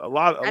don't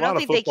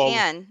think they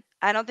can.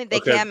 I don't think they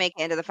can make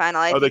it into the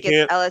final. I think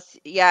it's LSU.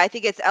 Yeah, I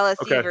think it's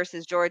LSU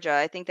versus Georgia.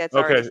 I think that's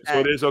already set. So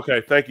it is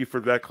okay. Thank you for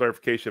that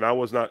clarification. I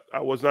was not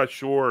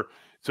sure.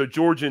 So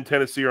Georgia and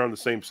Tennessee are on the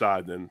same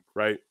side then,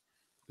 right?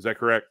 Is that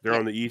correct? They're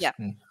on the east. Yeah.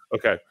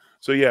 Okay.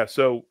 So yeah.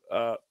 So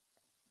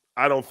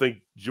I don't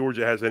think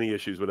Georgia has any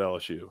issues with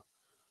LSU.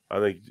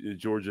 I think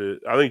Georgia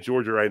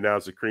right now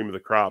is the cream of the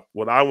crop.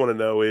 What I want to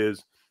know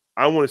is,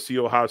 I want to see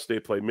Ohio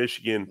State play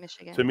Michigan.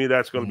 To me,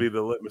 that's going to be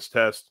the litmus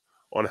test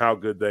on how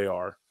good they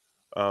are.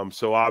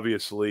 So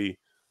obviously,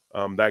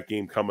 that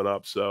game coming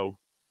up. So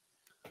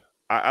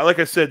I like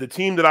I said, the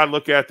team that I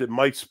look at that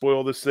might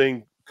spoil this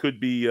thing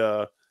could be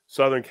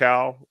Southern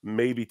Cal,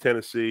 maybe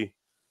Tennessee,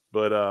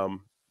 but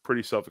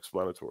pretty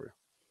self-explanatory.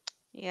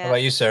 Yeah. How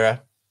about you,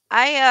 Sara?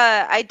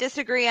 I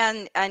disagree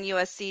on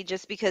USC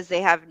just because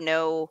they have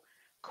no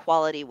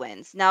quality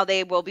wins. Now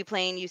they will be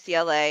playing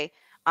UCLA.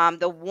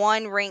 The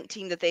one ranked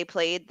team that they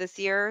played this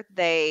year,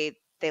 they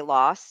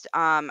lost.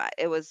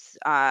 It was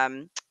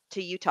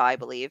to Utah, I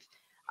believe.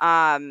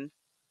 And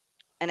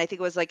I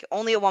think it was like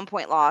only a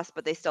 1-point loss,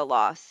 but they still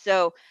lost.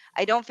 So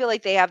I don't feel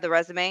like they have the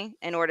resume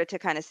in order to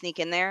kind of sneak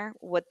in there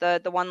with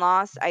the 1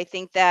 loss. I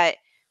think that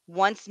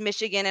once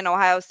Michigan and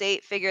Ohio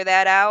State figure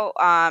that out,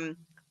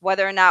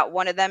 whether or not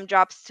one of them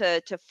drops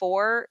to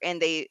 4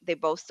 and they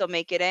both still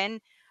make it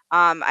in,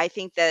 I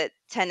think that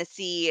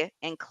Tennessee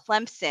and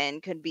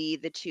Clemson could be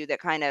the 2 that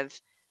kind of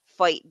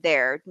fight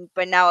there.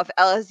 But now if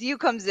LSU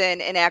comes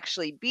in and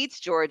actually beats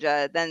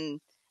Georgia,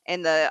 then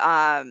in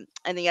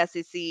the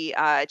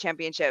SEC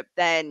championship,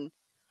 then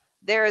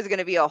there is going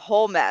to be a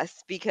whole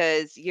mess,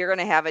 because you're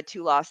going to have a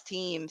 2-loss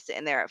team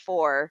sitting there at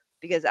 4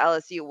 because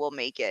LSU will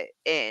make it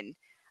in.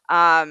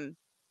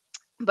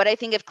 But I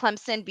think if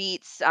Clemson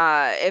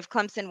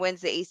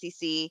wins the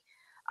ACC,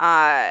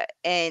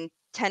 and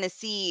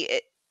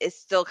Tennessee is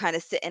still kind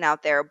of sitting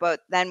out there,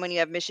 but then when you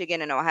have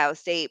Michigan and Ohio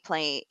State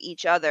playing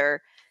each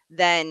other,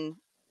 then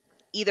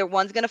either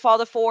one's going to fall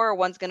to 4 or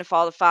one's going to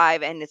fall to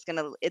 5, and it's going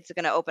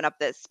to open up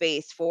that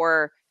space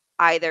for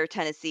either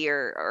Tennessee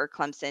or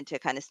Clemson to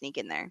kind of sneak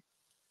in there.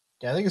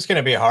 Yeah, I think it's going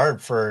to be hard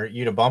for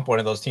you to bump one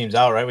of those teams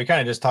out, right? We kind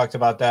of just talked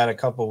about that a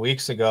couple of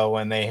weeks ago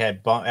when they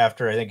had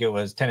after I think it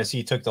was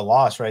Tennessee took the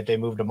loss, right? They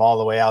moved them all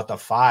the way out to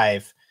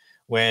 5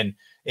 when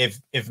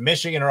if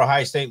Michigan or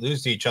Ohio State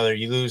lose to each other,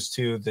 you lose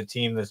to the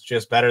team that's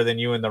just better than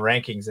you in the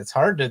rankings. It's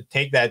hard to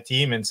take that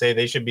team and say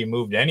they should be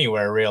moved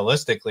anywhere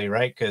realistically,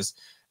 right? Because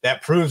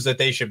that proves that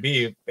they should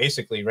be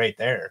basically right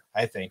there,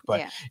 I think.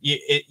 But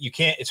you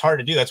can't, it's hard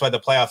to do. That's why the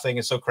playoff thing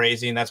is so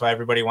crazy. And that's why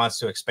everybody wants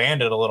to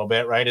expand it a little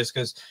bit, right? Is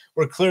because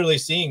we're clearly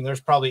seeing there's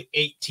probably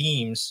 8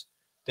 teams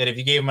that if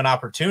you gave them an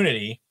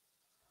opportunity.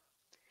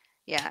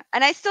 Yeah.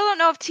 And I still don't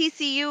know if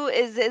TCU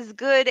is as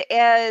good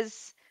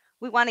as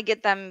we want to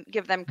give them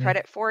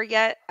credit for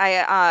yet.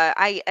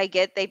 I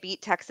get they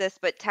beat Texas,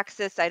 but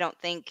Texas I don't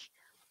think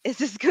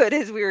is as good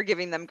as we were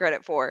giving them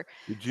credit for.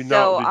 Did you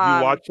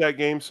watch that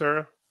game,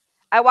 Sarah?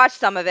 I watched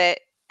some of it,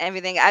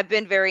 everything. I've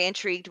been very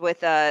intrigued with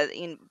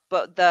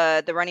but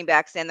the running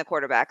backs and the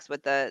quarterbacks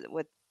with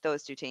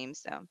those 2 teams.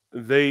 So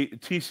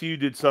TCU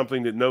did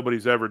something that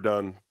nobody's ever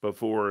done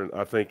before, and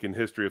I think in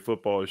history of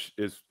football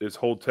is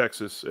hold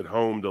Texas at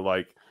home to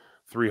like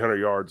 300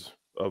 yards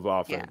of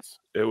offense.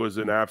 Yeah. It was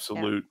an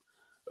absolute,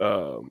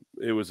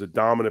 it was a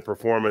dominant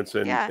performance,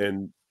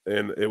 and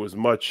it was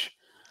much.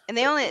 And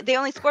they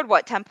only scored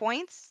what, 10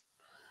 points?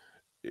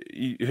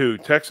 Who,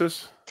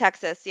 Texas?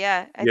 Texas,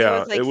 yeah. I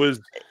think it was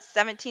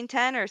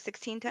 17-10 or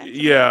 16-10.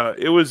 Yeah,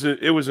 it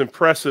was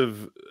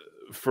impressive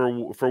for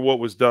what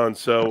was done.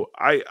 So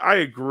I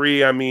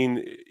agree. I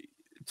mean,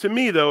 to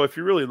me though, if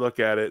you really look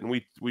at it, and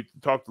we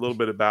talked a little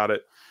bit about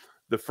it,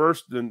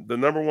 the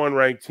number 1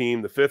 ranked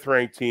team, the 5th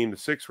ranked team, the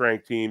 6th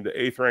ranked team, the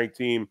 8th ranked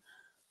team,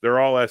 they're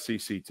all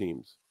SEC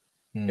teams.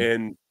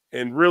 And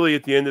really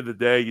at the end of the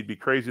day, you'd be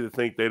crazy to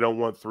think they don't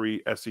want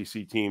 3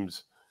 SEC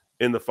teams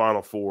in the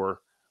Final Four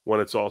when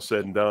it's all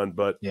said and done.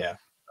 But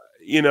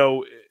you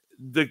know,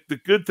 the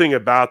good thing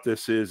about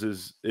this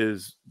is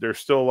there's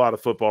still a lot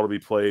of football to be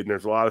played, and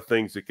there's a lot of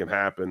things that can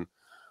happen.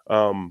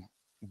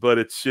 But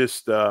it's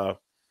just I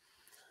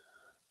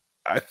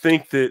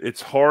think that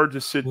it's hard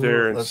to sit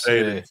there and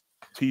say that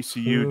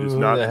TCU does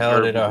not. The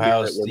hell did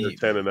Ohio State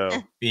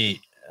 10-0 beat?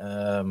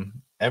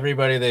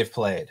 Everybody they've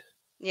played.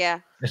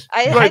 Yeah,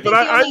 I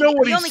know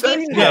what he's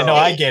saying. Yeah, no,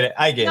 I get it.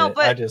 No,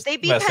 but they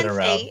beat Penn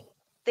State.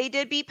 They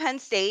did beat Penn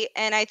State,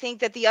 and I think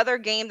that the other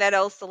game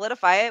that'll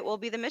solidify it will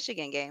be the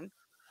Michigan game.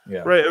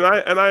 Yeah. Right,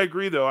 and I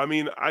agree though. I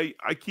mean, I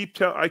keep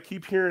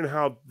hearing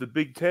how the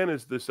Big Ten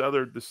is the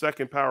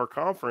second power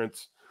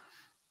conference.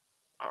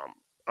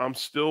 I'm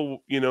still,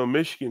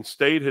 Michigan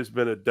State has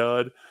been a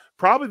dud.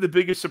 Probably the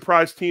biggest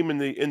surprise team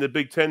in the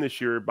Big Ten this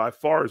year by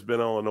far has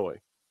been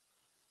Illinois.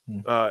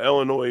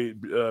 Illinois,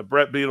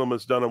 Brett Bielema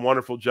has done a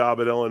wonderful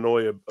job at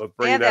Illinois of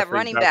bringing that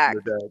running back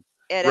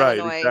at right,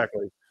 Illinois.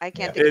 Exactly. I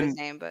can't think of his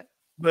name,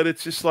 but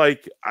it's just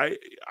like I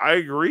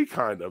agree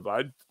kind of.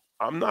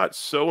 I'm not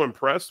so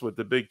impressed with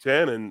the Big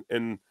Ten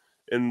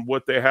and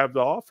what they have to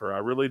offer. I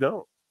really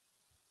don't.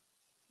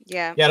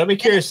 Yeah. Yeah, I'll be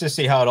curious to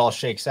see how it all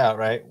shakes out,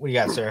 right? What do you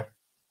got, Sarah?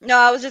 No,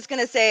 I was just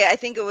gonna say, I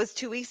think it was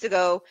 2 weeks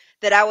ago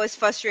that I was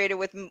frustrated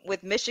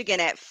with Michigan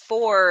at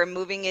 4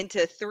 moving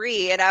into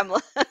 3, and I'm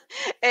on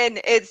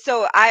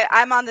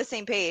the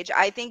same page.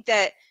 I think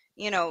that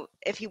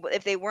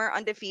if they weren't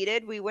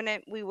undefeated, we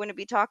wouldn't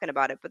be talking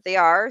about it, but they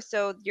are.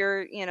 So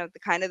you're the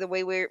kind of the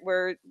way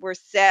we're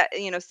set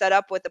set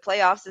up with the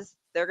playoffs is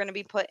they're going to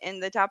be put in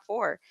the top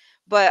 4.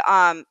 But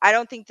I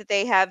don't think that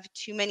they have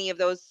too many of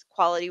those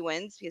quality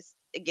wins because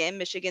again,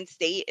 Michigan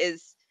State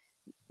is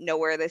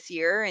nowhere this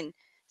year, and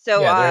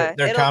so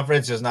their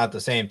conference is not the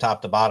same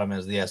top to bottom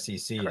as the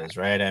SEC is,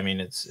 right? I mean,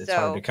 it's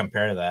hard to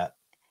compare that.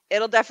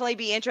 It'll definitely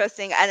be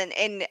interesting,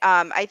 and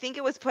I think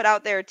it was put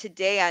out there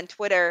today on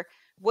Twitter.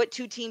 What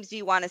 2 teams do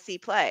you want to see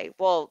play?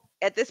 Well,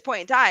 at this point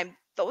in time,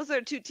 those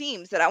are 2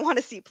 teams that I want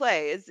to see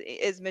play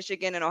is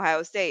Michigan and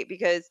Ohio State,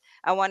 because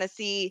I want to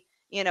see,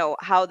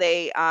 how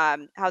they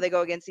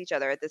go against each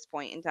other at this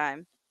point in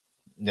time.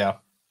 Yeah.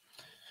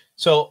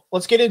 So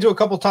let's get into a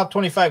couple top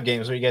 25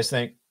 games. What do you guys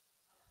think?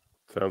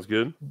 Sounds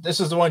good. This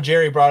is the one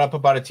Jerry brought up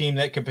about a team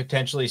that could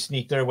potentially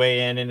sneak their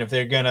way in. And if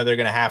they're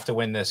gonna have to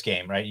win this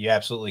game, right? You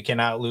absolutely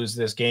cannot lose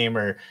this game,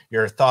 or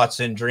your thoughts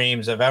and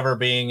dreams of ever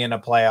being in a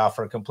playoff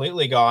are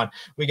completely gone.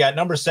 We got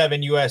number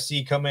 7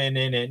 USC coming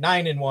in at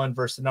 9-1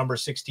 versus the number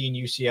 16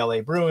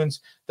 UCLA Bruins.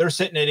 They're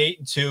sitting at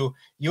 8-2.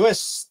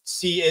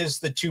 USC is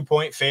the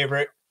 2-point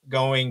favorite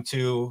going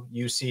to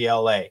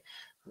UCLA.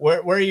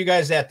 Where are you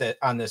guys at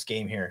on this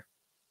game here?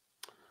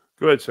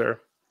 Go ahead, Sarah.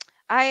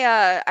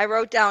 I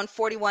wrote down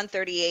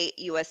 41-38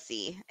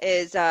 USC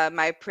is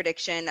my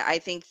prediction. I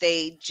think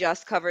they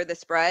just cover the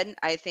spread.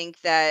 I think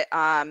that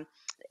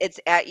it's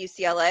at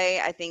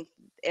UCLA. I think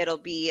it'll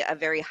be a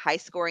very high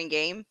scoring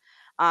game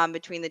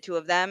between the 2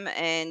 of them,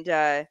 and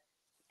I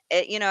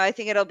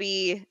think it'll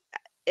be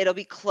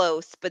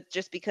close, but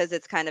just because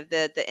it's kind of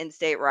the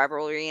in-state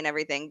rivalry and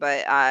everything.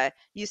 But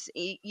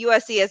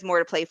USC has more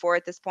to play for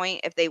at this point.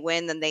 If they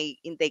win, then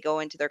they go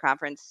into their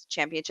conference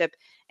championship,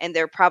 and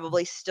they're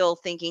probably still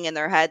thinking in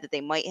their head that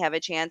they might have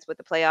a chance with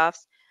the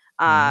playoffs.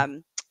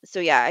 So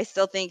yeah, I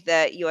still think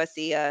that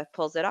USC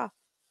pulls it off.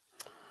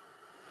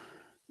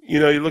 You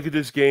look at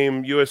this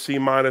game, USC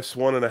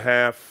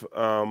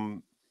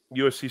 -1.5.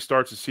 USC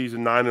starts the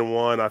season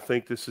 9-1. I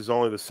think this is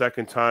only the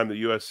second time that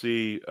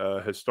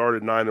USC has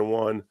started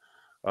 9-1.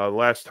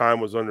 Last time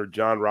was under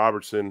John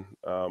Robinson,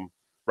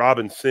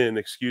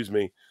 excuse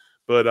me.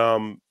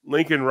 But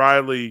Lincoln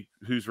Riley,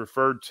 who's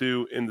referred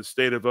to in the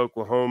state of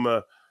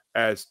Oklahoma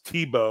as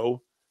Tebow,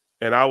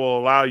 and I will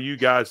allow you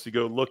guys to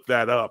go look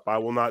that up. I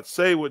will not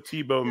say what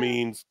Tebow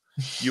means.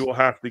 You will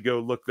have to go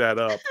look that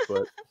up.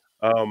 But,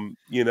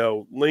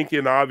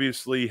 Lincoln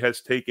obviously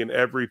has taken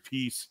every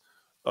piece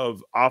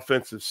of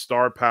offensive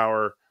star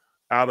power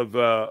out of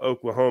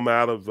Oklahoma,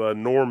 out of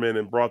Norman,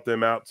 and brought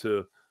them out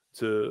to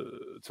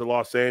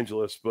Los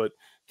Angeles. But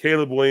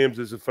Caleb Williams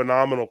is a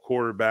phenomenal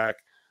quarterback.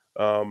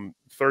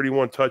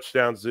 31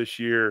 touchdowns this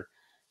year.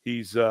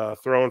 He's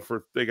throwing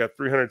for, they got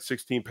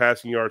 316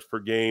 passing yards per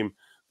game.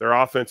 Their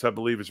offense, I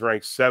believe, is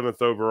ranked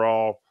 7th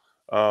overall.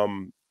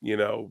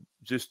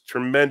 Just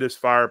tremendous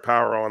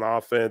firepower on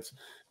offense.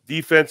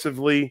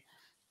 Defensively,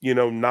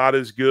 not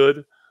as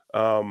good.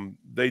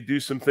 They do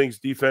some things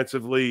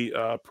defensively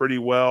pretty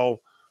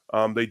well.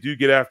 They do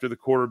get after the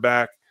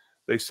quarterback.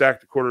 They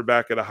sack the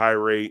quarterback at a high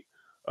rate.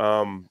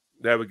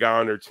 They have a guy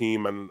on their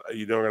team, and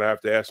you're going to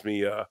have to ask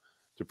me to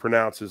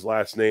pronounce his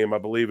last name. I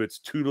believe it's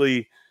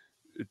Tuli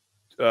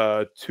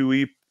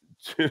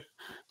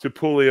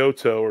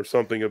Tupuoto or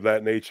something of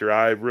that nature.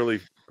 I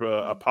really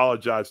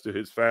apologize to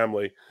his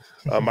family.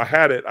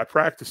 I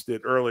practiced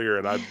it earlier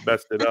and I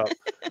messed it up.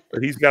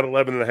 But he's got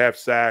 11.5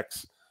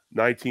 sacks,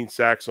 19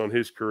 sacks on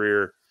his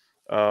career.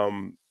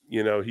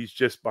 He's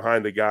just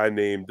behind a guy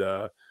named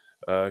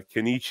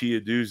Kenichi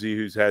Aduzi,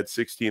 who's had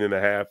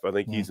 16.5. I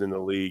think he's in the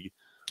league.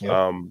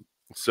 Yep.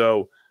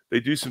 So they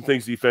do some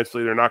things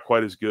defensively. They're not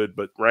quite as good,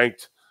 but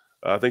ranked.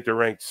 I think they're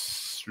ranked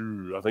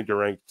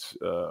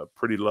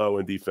pretty low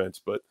in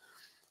defense, but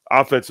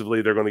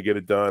offensively, they're going to get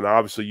it done.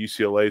 Obviously,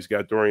 UCLA's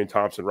got Dorian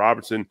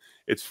Thompson-Robinson.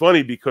 It's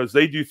funny because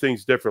they do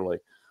things differently.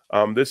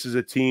 This is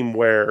a team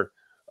where,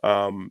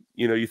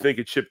 you think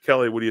of Chip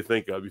Kelly, what do you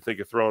think of? You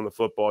think of throwing the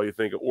football. You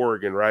think of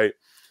Oregon, right?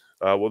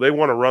 Well, they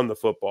want to run the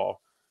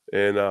football.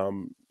 And,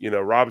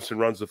 Robinson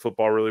runs the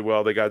football really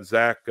well. They got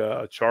Zach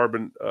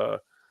Charbonnet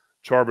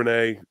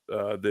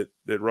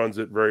that runs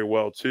it very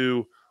well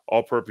too.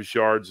 All-purpose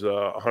yards,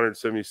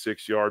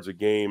 176 yards a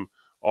game,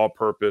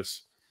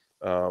 all-purpose.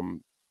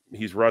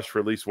 He's rushed for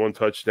at least one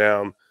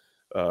touchdown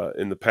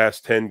in the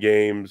past 10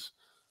 games.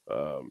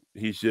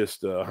 He's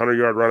just a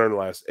 100-yard runner in the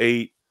last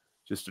 8.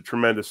 Just a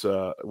tremendous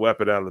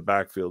weapon out of the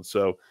backfield.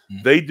 So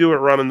they do it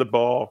running the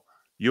ball.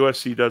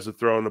 USC does it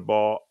throwing the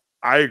ball.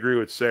 I agree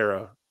with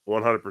Sara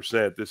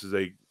 100%. This is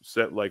a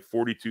set like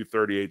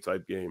 42-38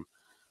 type game.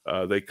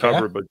 They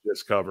cover, but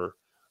just cover.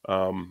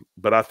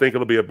 But I think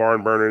it'll be a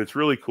barn burner. And it's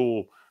really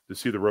cool to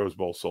see the Rose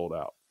Bowl sold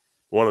out.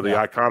 One of the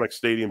iconic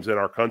stadiums in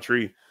our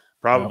country,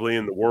 probably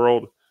in the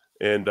world.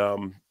 And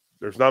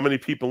there's not many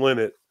people in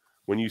it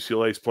when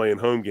UCLA is playing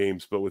home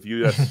games, but with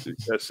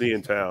USC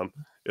in town,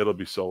 it'll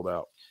be sold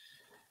out.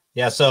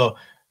 Yeah, so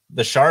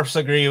the Sharps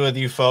agree with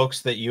you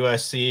folks that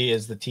USC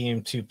is the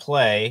team to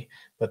play,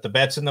 but the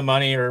bets and the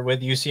money are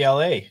with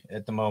UCLA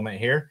at the moment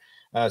here.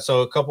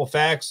 So a couple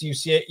facts: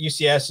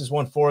 UCS has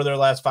won 4 of their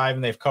last 5,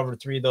 and they've covered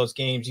 3 of those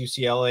games.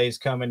 UCLA is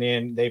coming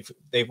in;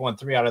 they've won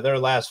 3 out of their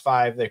last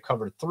 5. They've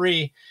covered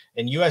 3,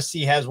 and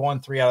USC has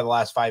won 3 out of the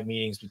last 5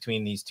 meetings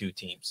between these two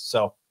teams.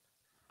 So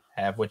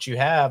have what you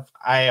have.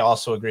 I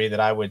also agree that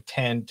I would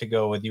tend to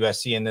go with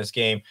USC in this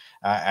game.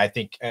 I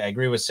think I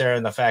agree with Sara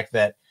in the fact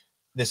that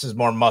this is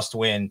more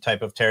must-win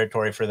type of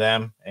territory for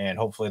them, and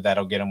hopefully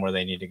that'll get them where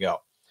they need to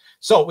go.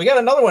 So we got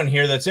another one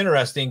here that's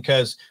interesting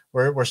because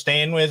we're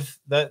staying with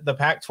the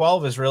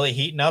Pac-12 is really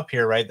heating up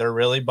here, right? They're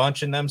really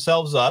bunching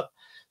themselves up.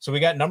 So we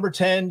got number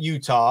 10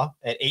 Utah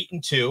at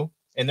 8-2,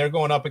 and they're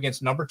going up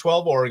against number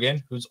 12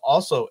 Oregon, who's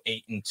also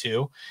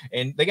 8-2,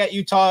 and they got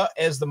Utah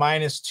as the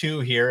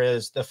 -2 here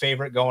as the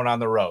favorite going on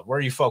the road. Where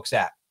are you folks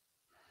at?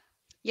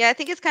 Yeah, I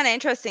think it's kind of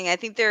interesting. I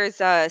think there's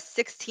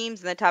 6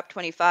 teams in the top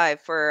 25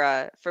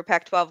 for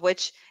Pac-12,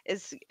 which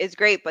is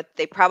great, but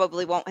they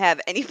probably won't have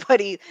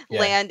anybody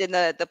land in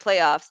the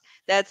playoffs.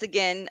 That's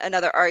again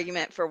another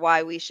argument for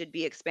why we should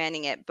be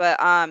expanding it. But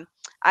I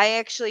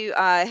actually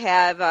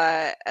have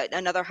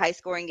another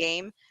high-scoring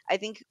game. I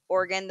think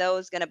Oregon though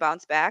is going to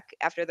bounce back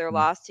after their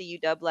loss to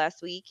UW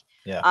last week.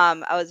 Yeah.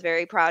 I was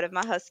very proud of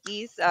my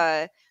Huskies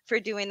for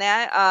doing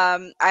that.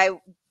 I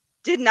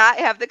did not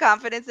have the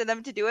confidence in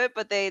them to do it,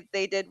 but they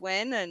did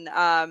win. And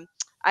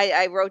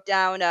I wrote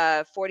down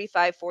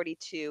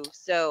 45-42.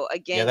 So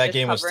again, that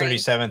game was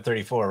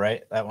 37-34,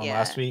 right? That one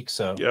last week.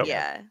 So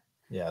yeah,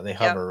 they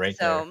hover right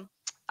there. So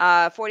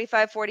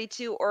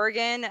 45-42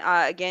 Oregon.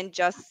 Again,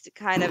 just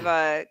kind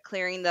of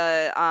clearing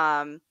the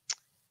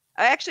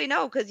actually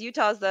no, because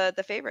Utah's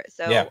the favorite.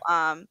 So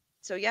I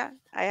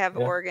have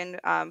Oregon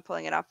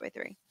pulling it off by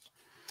 3.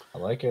 I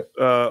like it.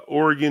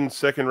 Oregon,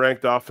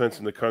 second-ranked offense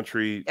in the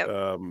country,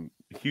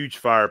 huge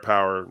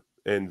firepower,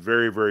 and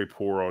very, very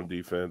poor on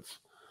defense.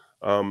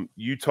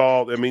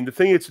 Utah, I mean, the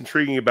thing that's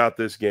intriguing about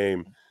this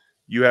game,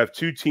 you have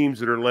 2 teams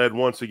that are led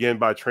once again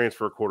by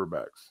transfer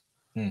quarterbacks.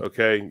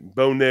 Okay,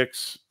 Bo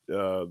Nix,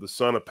 the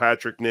son of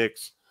Patrick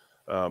Nix,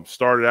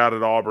 Started out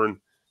at Auburn.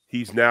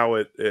 He's now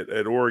at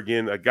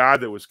Oregon, a guy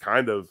that was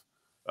kind of,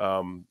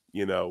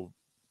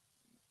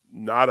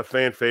 not a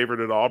fan favorite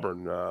at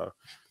Auburn.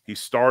 He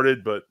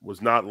started but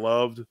was not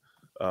loved.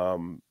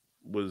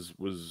 Was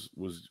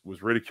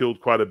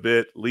ridiculed quite a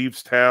bit.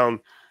 Leaves town,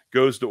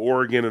 goes to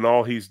Oregon, and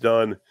all he's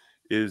done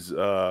is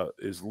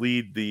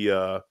lead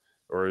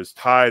or is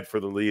tied for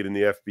the lead in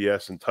the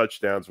FBS in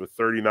touchdowns with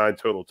 39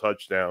 total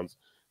touchdowns,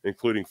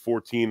 including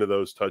 14 of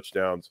those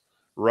touchdowns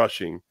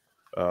rushing,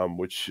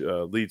 which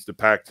leads the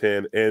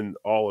Pac-10 and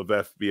all of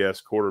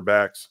FBS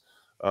quarterbacks.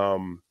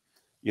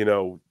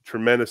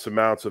 Tremendous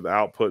amounts of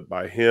output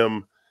by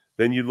him.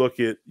 Then you look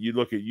at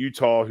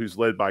Utah, who's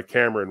led by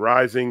Cameron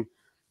Rising,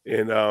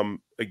 and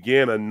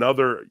again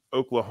another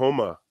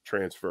Oklahoma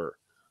transfer,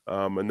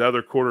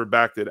 another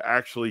quarterback that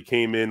actually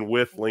came in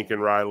with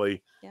Lincoln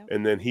Riley,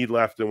 and then he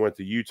left and went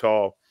to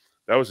Utah.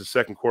 That was the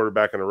second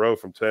quarterback in a row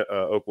from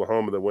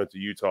Oklahoma that went to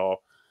Utah.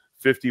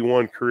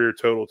 51 career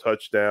total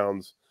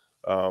touchdowns.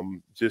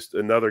 Just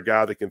another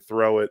guy that can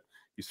throw it.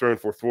 He's thrown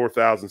for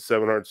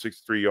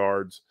 4,763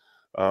 yards.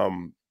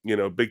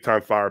 Big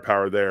time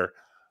firepower there.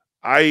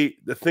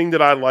 The thing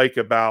that I like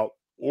about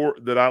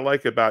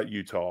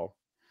Utah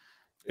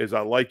is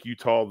I like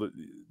Utah that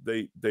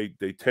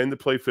they tend to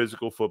play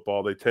physical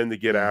football. They tend to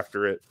get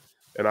after it.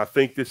 And I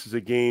think this is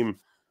a game.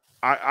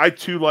 I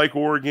too like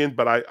Oregon,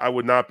 but I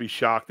would not be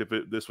shocked if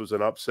this was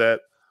an upset.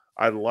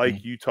 I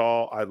like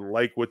Utah. I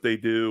like what they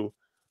do.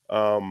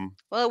 Well,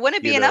 it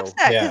wouldn't be an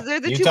upset because they're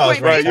the Utah's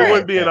 2-point right. favorite. It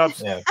wouldn't be an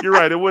upset. You're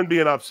right. It wouldn't be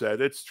an upset.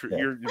 It's true.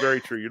 You're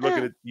very true. You're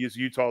looking at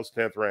Utah's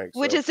 10th rank,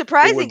 which is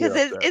surprising because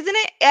isn't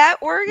it at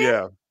Oregon?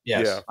 Yeah.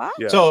 Yes. Yeah. Wow.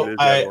 Yeah, So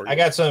I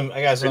got some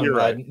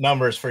right.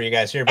 numbers for you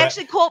guys here. But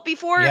actually, Colt,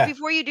 before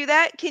you do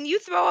that, can you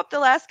throw up the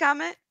last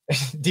comment?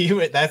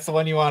 That's the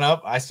one you want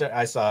up? I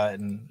saw it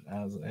and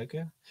I was like,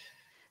 okay.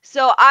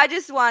 So I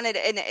just wanted,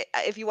 and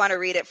if you want to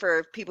read it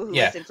for people who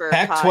listen for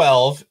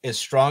Pac-12 is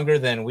stronger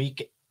than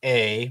Week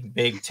A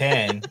Big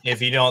Ten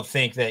if you don't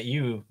think that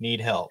you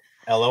need help.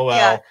 LOL.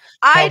 Yeah,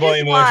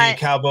 cowboy emoji,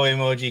 cowboy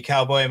emoji,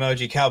 cowboy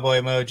emoji, cowboy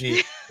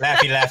emoji.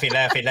 Laughy, laughy,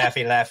 laughy,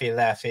 laughy, laughy,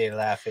 laughy,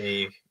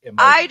 laughy. Emojis.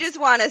 I just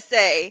want to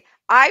say,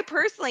 I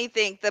personally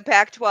think the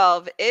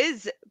Pac-12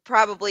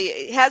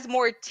 has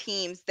more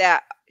teams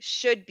that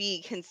should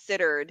be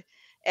considered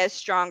as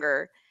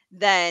stronger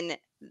than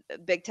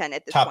Big Ten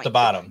at this point. Top to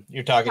bottom.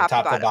 You're talking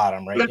top to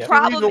bottom, right? The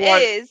problem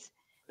is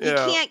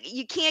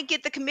you can't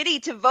get the committee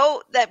to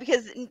vote that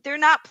because they're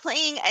not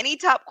playing any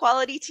top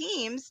quality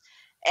teams,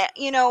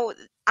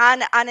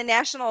 on a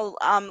national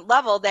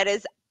level that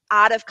is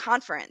out of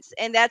conference,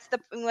 and that's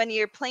when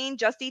you're playing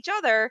just each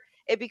other,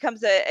 it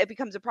becomes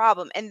a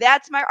problem, and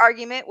that's my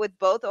argument with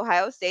both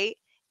Ohio State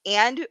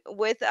and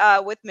with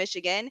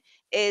Michigan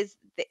is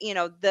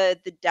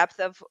the depth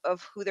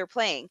of who they're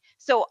playing.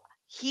 So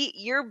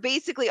you're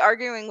basically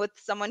arguing with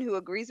someone who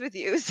agrees with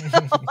you. So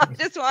I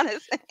just want to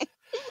say.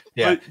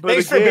 Yeah. But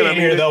thanks for being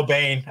here, though,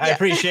 Bane. I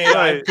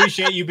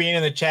appreciate you being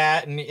in the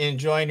chat and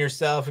enjoying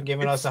yourself and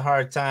giving us a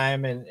hard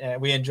time,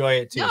 and we enjoy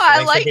it too. No, so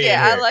I like it.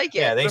 I like it.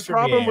 Yeah, thanks the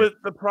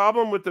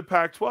problem with the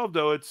Pac-12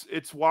 though,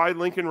 it's why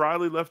Lincoln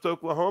Riley left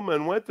Oklahoma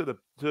and went to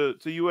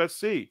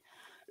USC.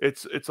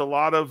 It's a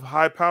lot of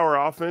high power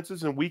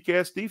offenses and weak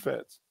ass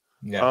defense.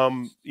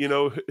 Yeah.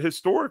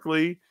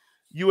 Historically,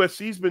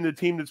 USC's been the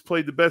team that's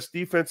played the best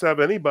defense out of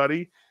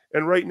anybody,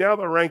 and right now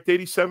they're ranked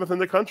 87th in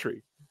the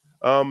country.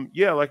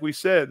 Like we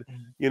said,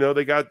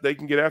 they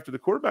can get after the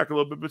quarterback a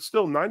little bit, but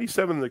still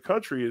 97 in the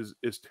country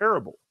is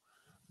terrible.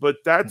 But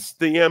that's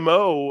the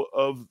MO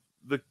of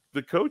the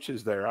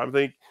coaches there. I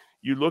think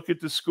you look at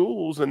the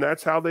schools and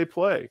that's how they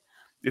play.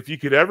 If you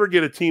could ever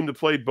get a team to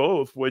play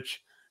both,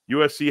 which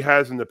USC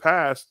has in the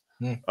past,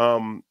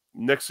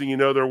 next thing you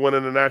know, they're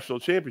winning a national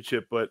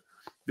championship. But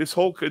this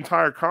whole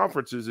entire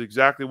conference is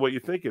exactly what you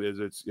think it is.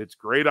 It's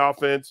great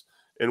offense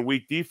and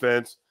weak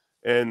defense,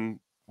 and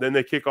then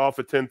they kick off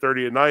at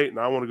 10:30 at night, and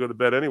I want to go to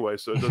bed anyway,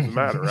 so it doesn't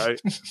matter, right?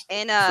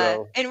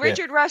 And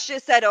Richard Rush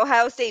just said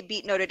Ohio State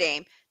beat Notre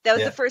Dame. That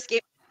was the first game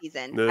of the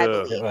season, I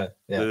believe.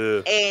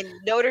 And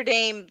Notre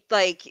Dame,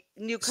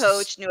 new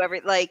coach, new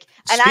everything.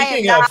 And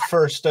speaking of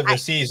first of the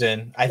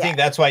season, I think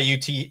that's why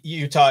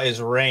Utah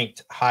is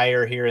ranked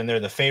higher here, and they're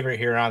the favorite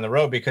here on the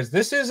road because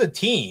this is a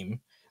team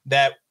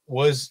that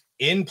was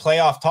in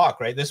playoff talk,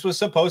 right? This was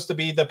supposed to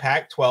be the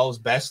Pac-12's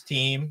best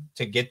team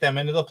to get them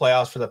into the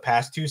playoffs for the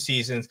past 2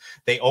 seasons.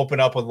 They open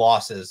up with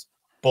losses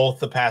both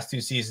the past 2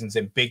 seasons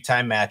in big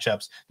time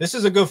matchups. This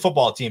is a good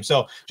football team.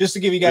 So just to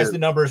give you guys the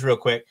numbers real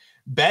quick,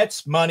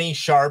 bets, money,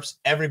 sharps,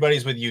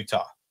 everybody's with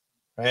Utah,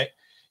 right?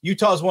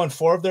 Utah's won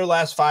 4 of their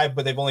last 5,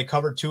 but they've only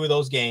covered 2 of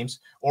those games.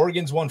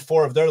 Oregon's won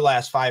 4 of their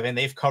last 5, and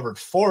they've covered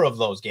 4 of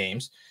those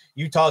games.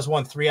 Utah's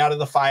won 3 out of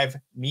the 5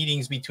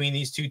 meetings between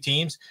these 2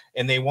 teams,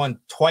 and they won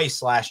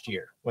twice last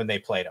year when they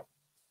played them.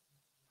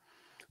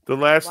 The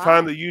last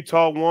time that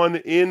Utah won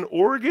in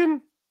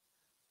Oregon,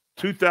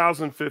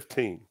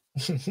 2015.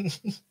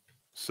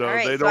 So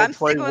they don't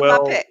play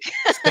well.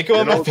 Sticking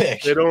with my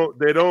pick.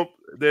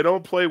 They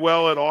don't play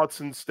well at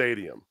Autzen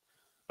Stadium.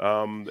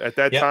 At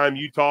that time,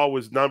 Utah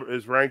was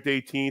ranked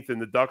 18th,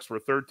 and the Ducks were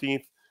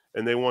 13th,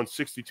 and they won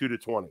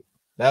 62-20.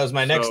 That was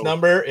my next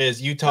number.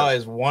 Is Utah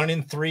is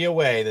 1-3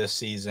 away this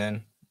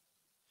season.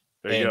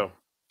 There you go.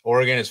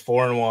 Oregon is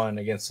 4-1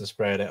 against the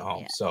spread at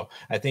home. So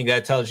I think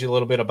that tells you a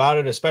little bit about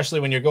it,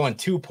 especially when you're going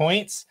 2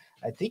 points.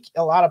 I think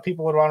a lot of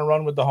people would want to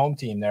run with the home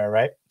team there,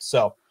 right?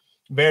 So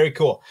very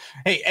cool.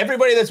 Hey,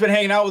 everybody that's been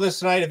hanging out with us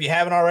tonight, if you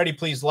haven't already,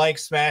 please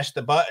smash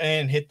the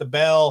button, hit the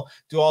bell,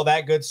 do all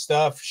that good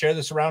stuff. Share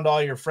this around to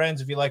all your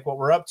friends if you like what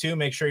we're up to.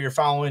 Make sure you're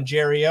following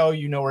Jerry O.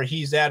 You know where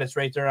he's at. It's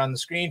right there on the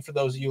screen for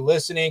those of you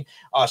listening.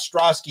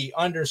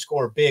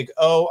 Ostroski_Big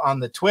O on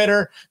the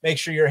Twitter. Make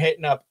sure you're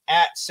hitting up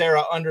at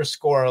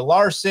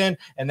Sara_Larson,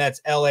 and that's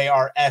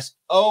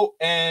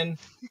LARSON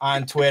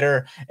on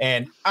Twitter.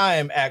 And I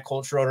am at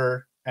Colt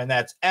Schroeder, and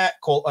that's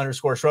at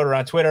Colt_Schroeder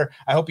on Twitter.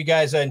 I hope you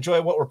guys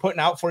enjoy what we're putting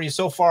out for you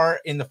so far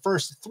in the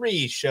first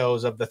 3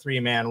 shows of the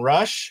 3-Man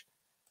Rush.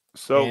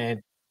 So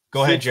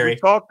go ahead, Jerry. We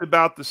talked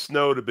about the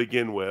snow to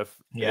begin with.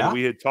 Yeah. And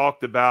we had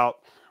talked about,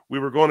 we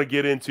were going to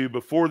get into,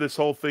 before this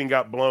whole thing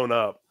got blown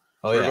up,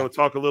 we're going to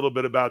talk a little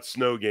bit about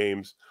snow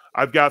games.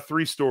 I've got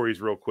 3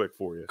 stories real quick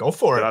for you. Go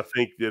for it. I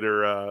think that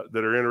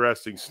are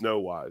interesting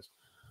snow-wise.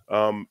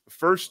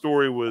 First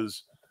story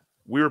was,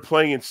 we were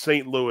playing in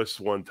St. Louis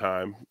one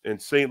time,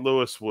 and St.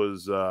 Louis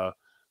was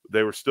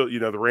they were still,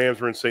 the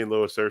Rams were in St.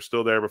 Louis. They were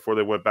still there before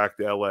they went back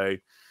to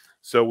L.A.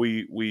 So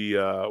we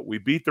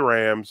beat the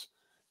Rams,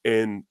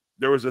 and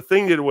there was a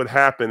thing that would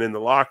happen in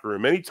the locker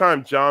room.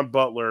 Anytime John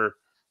Butler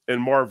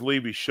and Marv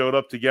Levy showed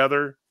up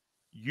together,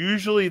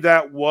 usually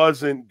that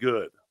wasn't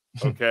good,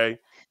 okay?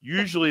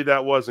 Usually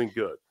that wasn't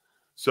good.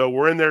 So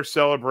we're in there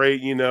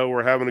celebrating,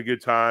 we're having a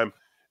good time,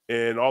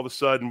 and all of a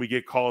sudden we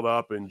get called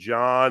up, and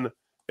John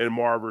and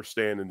Marv are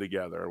standing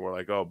together, and we're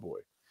like, oh boy.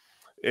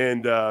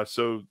 And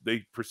so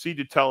they proceed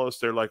to tell us,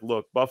 they're like,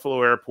 look,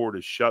 Buffalo Airport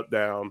is shut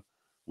down.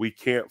 We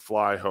can't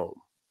fly home.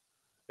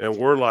 And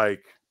we're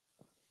like,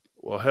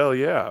 well, hell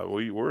yeah.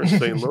 We're in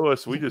St.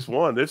 Louis. We just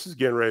won. This is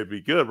getting ready to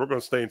be good. We're going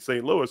to stay in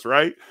St. Louis,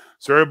 right?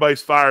 So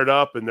everybody's fired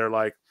up, and they're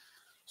like,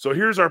 so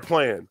here's our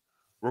plan.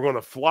 We're going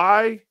to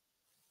fly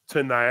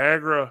to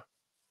Niagara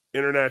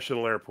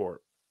International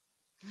Airport.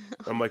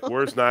 I'm like,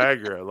 where's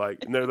Niagara?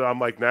 I'm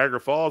like, Niagara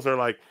Falls. They're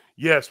like,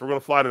 yes, we're going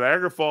to fly to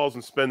Niagara Falls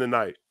and spend the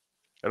night.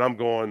 And I'm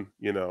going,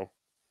 isn't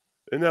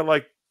that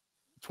like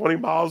 20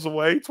 miles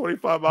away,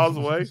 25 miles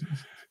away?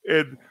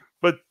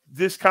 But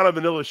this kind of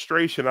an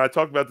illustration, I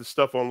talked about this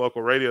stuff on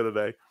local radio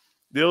today,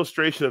 the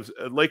illustration of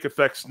lake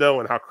effect snow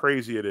and how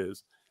crazy it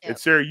is. Yep. And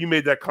Sarah, you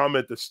made that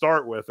comment to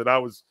start with, and I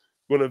was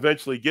going to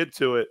eventually get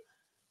to it.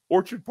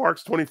 Orchard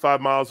Park's 25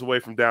 miles away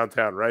from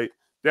downtown, right?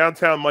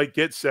 Downtown might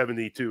get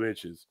 72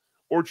 inches.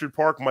 Orchard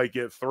Park might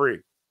get 3.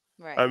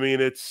 Right. I mean,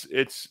 it's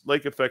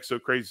lake effect so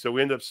crazy. So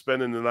we end up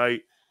spending the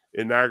night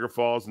in Niagara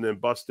Falls and then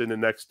bust in the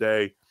next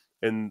day.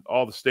 And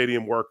all the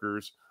stadium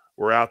workers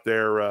were out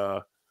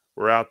there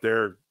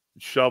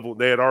shovel.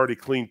 They had already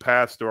cleaned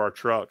paths to our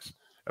trucks.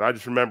 And I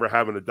just remember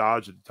having a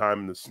Dodge at the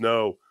time, and the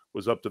snow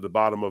was up to the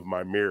bottom of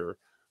my mirror.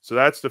 So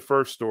that's the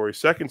first story.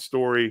 Second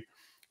story,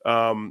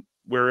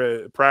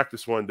 we're at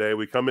practice one day.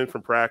 We come in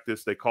from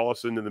practice. They call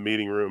us into the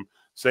meeting room.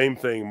 Same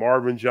thing.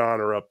 Marv and John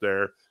are up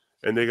there.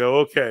 And they go,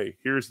 okay,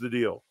 here's the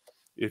deal.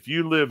 If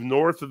you live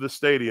north of the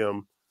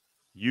stadium,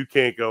 you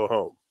can't go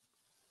home.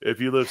 If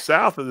you live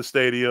south of the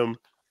stadium,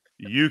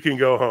 you can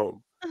go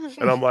home.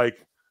 And I'm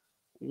like,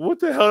 what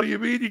the hell do you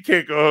mean you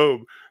can't go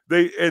home?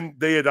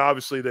 They had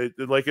obviously, the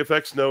lake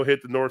effect snow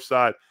hit the north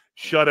side,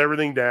 shut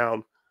everything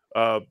down.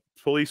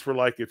 Police were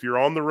like, if you're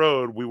on the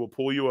road, we will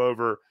pull you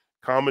over,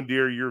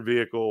 commandeer your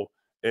vehicle,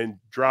 and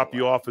drop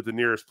you off at the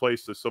nearest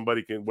place so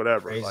somebody can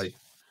whatever. Crazy.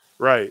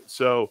 Right.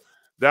 So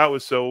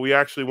we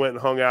actually went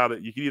and hung out.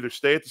 You could either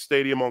stay at the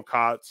stadium on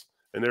cots,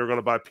 and they were going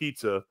to buy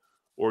pizza,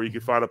 or you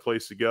could find a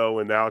place to go.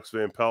 And Alex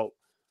Van Pelt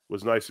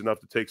was nice enough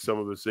to take some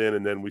of us in,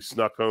 and then we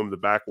snuck home the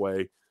back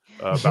way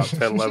about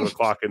 10, 11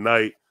 o'clock at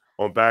night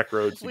on back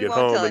roads to get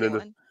home. And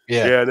then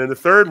and then the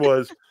third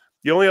was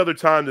the only other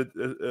time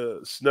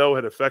that snow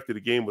had affected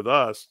a game with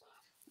us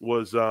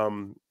was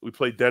we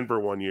played Denver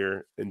one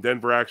year, and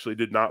Denver actually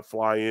did not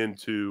fly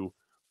into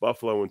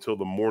Buffalo until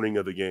the morning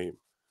of the game.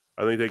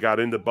 I think they got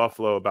into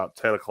Buffalo about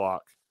 10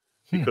 o'clock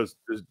because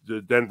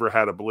the Denver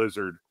had a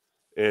blizzard.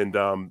 And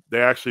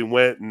they actually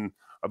went, and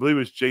I believe it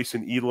was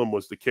Jason Elam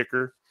was the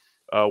kicker.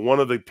 One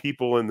of the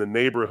people in the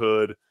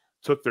neighborhood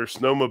took their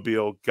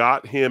snowmobile,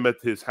 got him at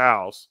his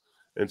house,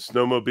 and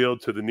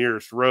snowmobiled to the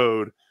nearest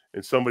road,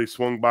 and somebody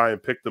swung by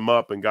and picked them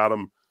up and got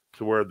them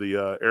to where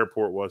the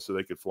airport was so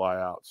they could fly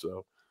out.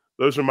 So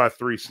those are my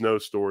 3 snow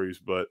stories.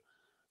 But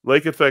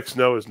lake effect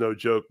snow is no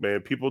joke,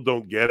 man. People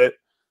don't get it.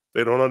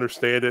 They don't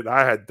understand it.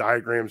 I had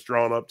diagrams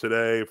drawn up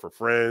today for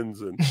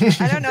friends. And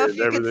I don't know if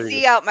you could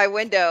see out my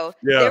window.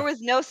 Yeah. There was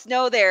no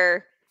snow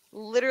there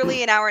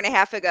literally an hour and a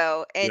half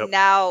ago. And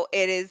now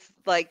it is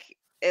like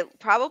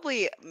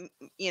probably,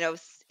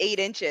 8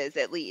 inches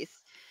at least.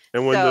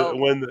 And when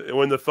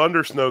the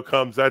thunder snow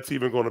comes, that's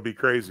even going to be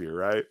crazier,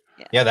 right?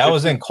 Yeah, that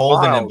was in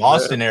Colden and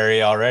Boston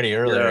area already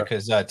earlier,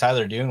 because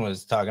Tyler Dune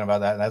was talking about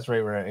that. And that's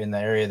right, we're in the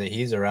area that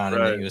he's around,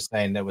 and that he was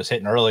saying that was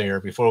hitting earlier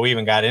before we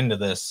even got into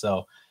this.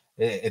 So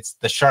it's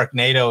the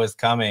Sharknado is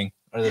coming,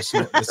 or it's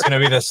going to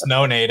be the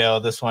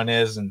Snownado. This one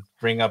is, and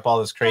bring up all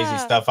this crazy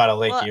stuff out of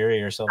Lake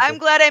Erie or something. I'm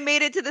glad I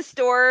made it to the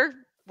store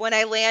when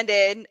I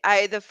landed.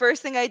 The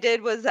first thing I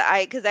did was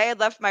because I had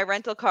left my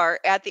rental car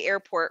at the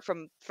airport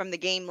from the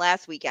game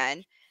last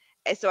weekend.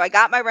 And so I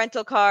got my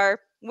rental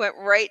car, went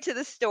right to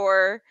the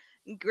store,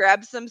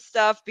 grabbed some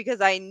stuff because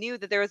I knew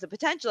that there was a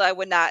potential I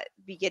would not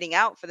be getting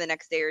out for the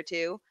next day or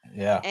two.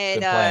 Yeah.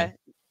 And good plan.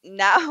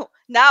 now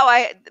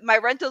my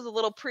rental's a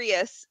little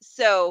Prius,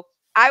 so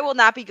I will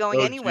not be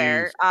going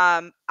anywhere.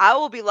 Geez. I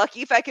will be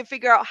lucky if I can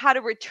figure out how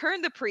to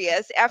return the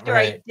Prius after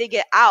I dig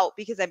it out,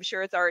 because I'm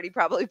sure it's already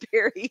probably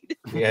buried.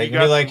 Yeah, you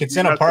can be like, it's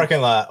in a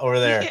parking lot over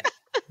there. Yeah.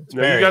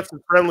 No, you got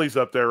some friendlies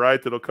up there,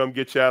 right? That'll come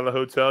get you out of the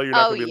hotel. You're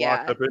not gonna be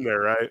locked up in there,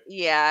 right?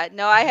 Yeah.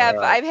 No, I have.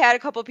 I've had a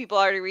couple people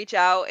already reach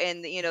out,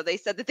 and they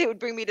said that they would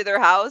bring me to their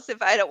house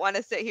if I don't want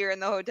to sit here in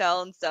the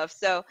hotel and stuff.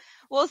 So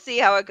we'll see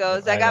how it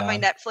goes. I got my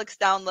Netflix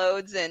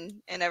downloads and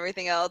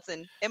everything else,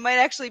 and it might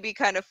actually be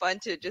kind of fun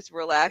to just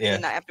relax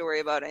and not have to worry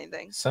about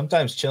anything.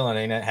 Sometimes chilling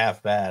ain't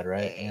half bad,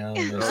 right?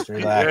 Just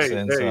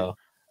relaxing. So.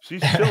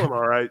 She's chilling,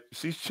 all right.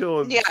 She's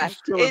chilling. Yeah, she's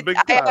chilling big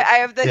time. I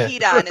have the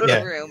heat on in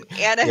the room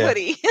and a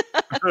hoodie.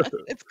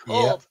 It's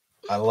cold.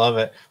 I love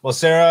it. Well,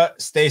 Sarah,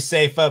 stay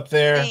safe up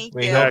there.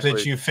 We hope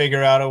that you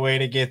figure out a way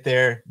to get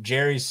there.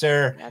 Jerry,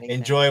 sir,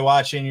 enjoy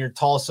watching your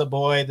Tulsa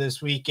boy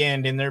this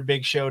weekend in their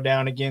big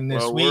showdown again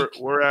this week.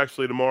 We're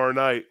actually tomorrow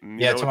night. And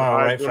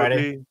tomorrow, right?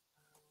 Friday.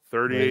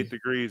 38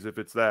 degrees if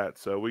it's that.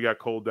 So we got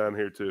cold down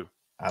here too.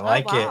 I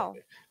like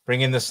it.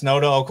 Bringing the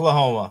snow to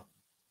Oklahoma.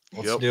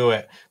 Let's do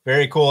it.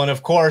 Very cool. And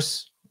of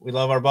course, we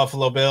love our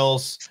Buffalo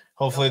Bills.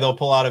 Hopefully they'll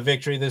pull out a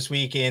victory this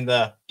week in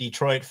the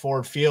Detroit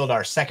Ford Field,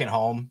 our second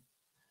home,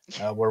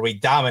 where we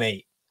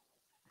dominate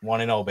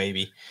 1-0,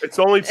 baby. It's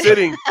only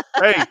fitting.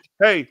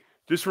 hey,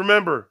 just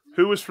remember,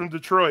 who was from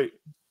Detroit?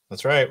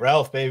 That's right.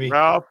 Ralph, baby.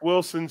 Ralph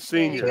Wilson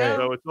Sr.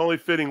 So it's only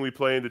fitting we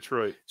play in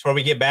Detroit. It's where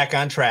we get back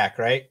on track,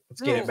 right?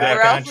 Let's get it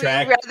back on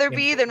track. Would rather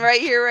be than right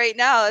here, right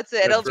now. That's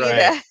it. It'll be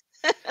that.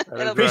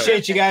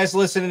 Appreciate you guys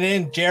listening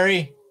in.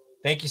 Jerry,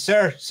 thank you,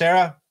 sir.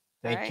 Sarah,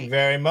 thank you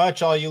very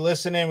much. All you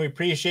listening, we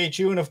appreciate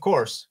you. And of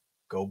course,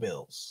 go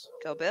Bills.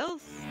 Go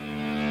Bills.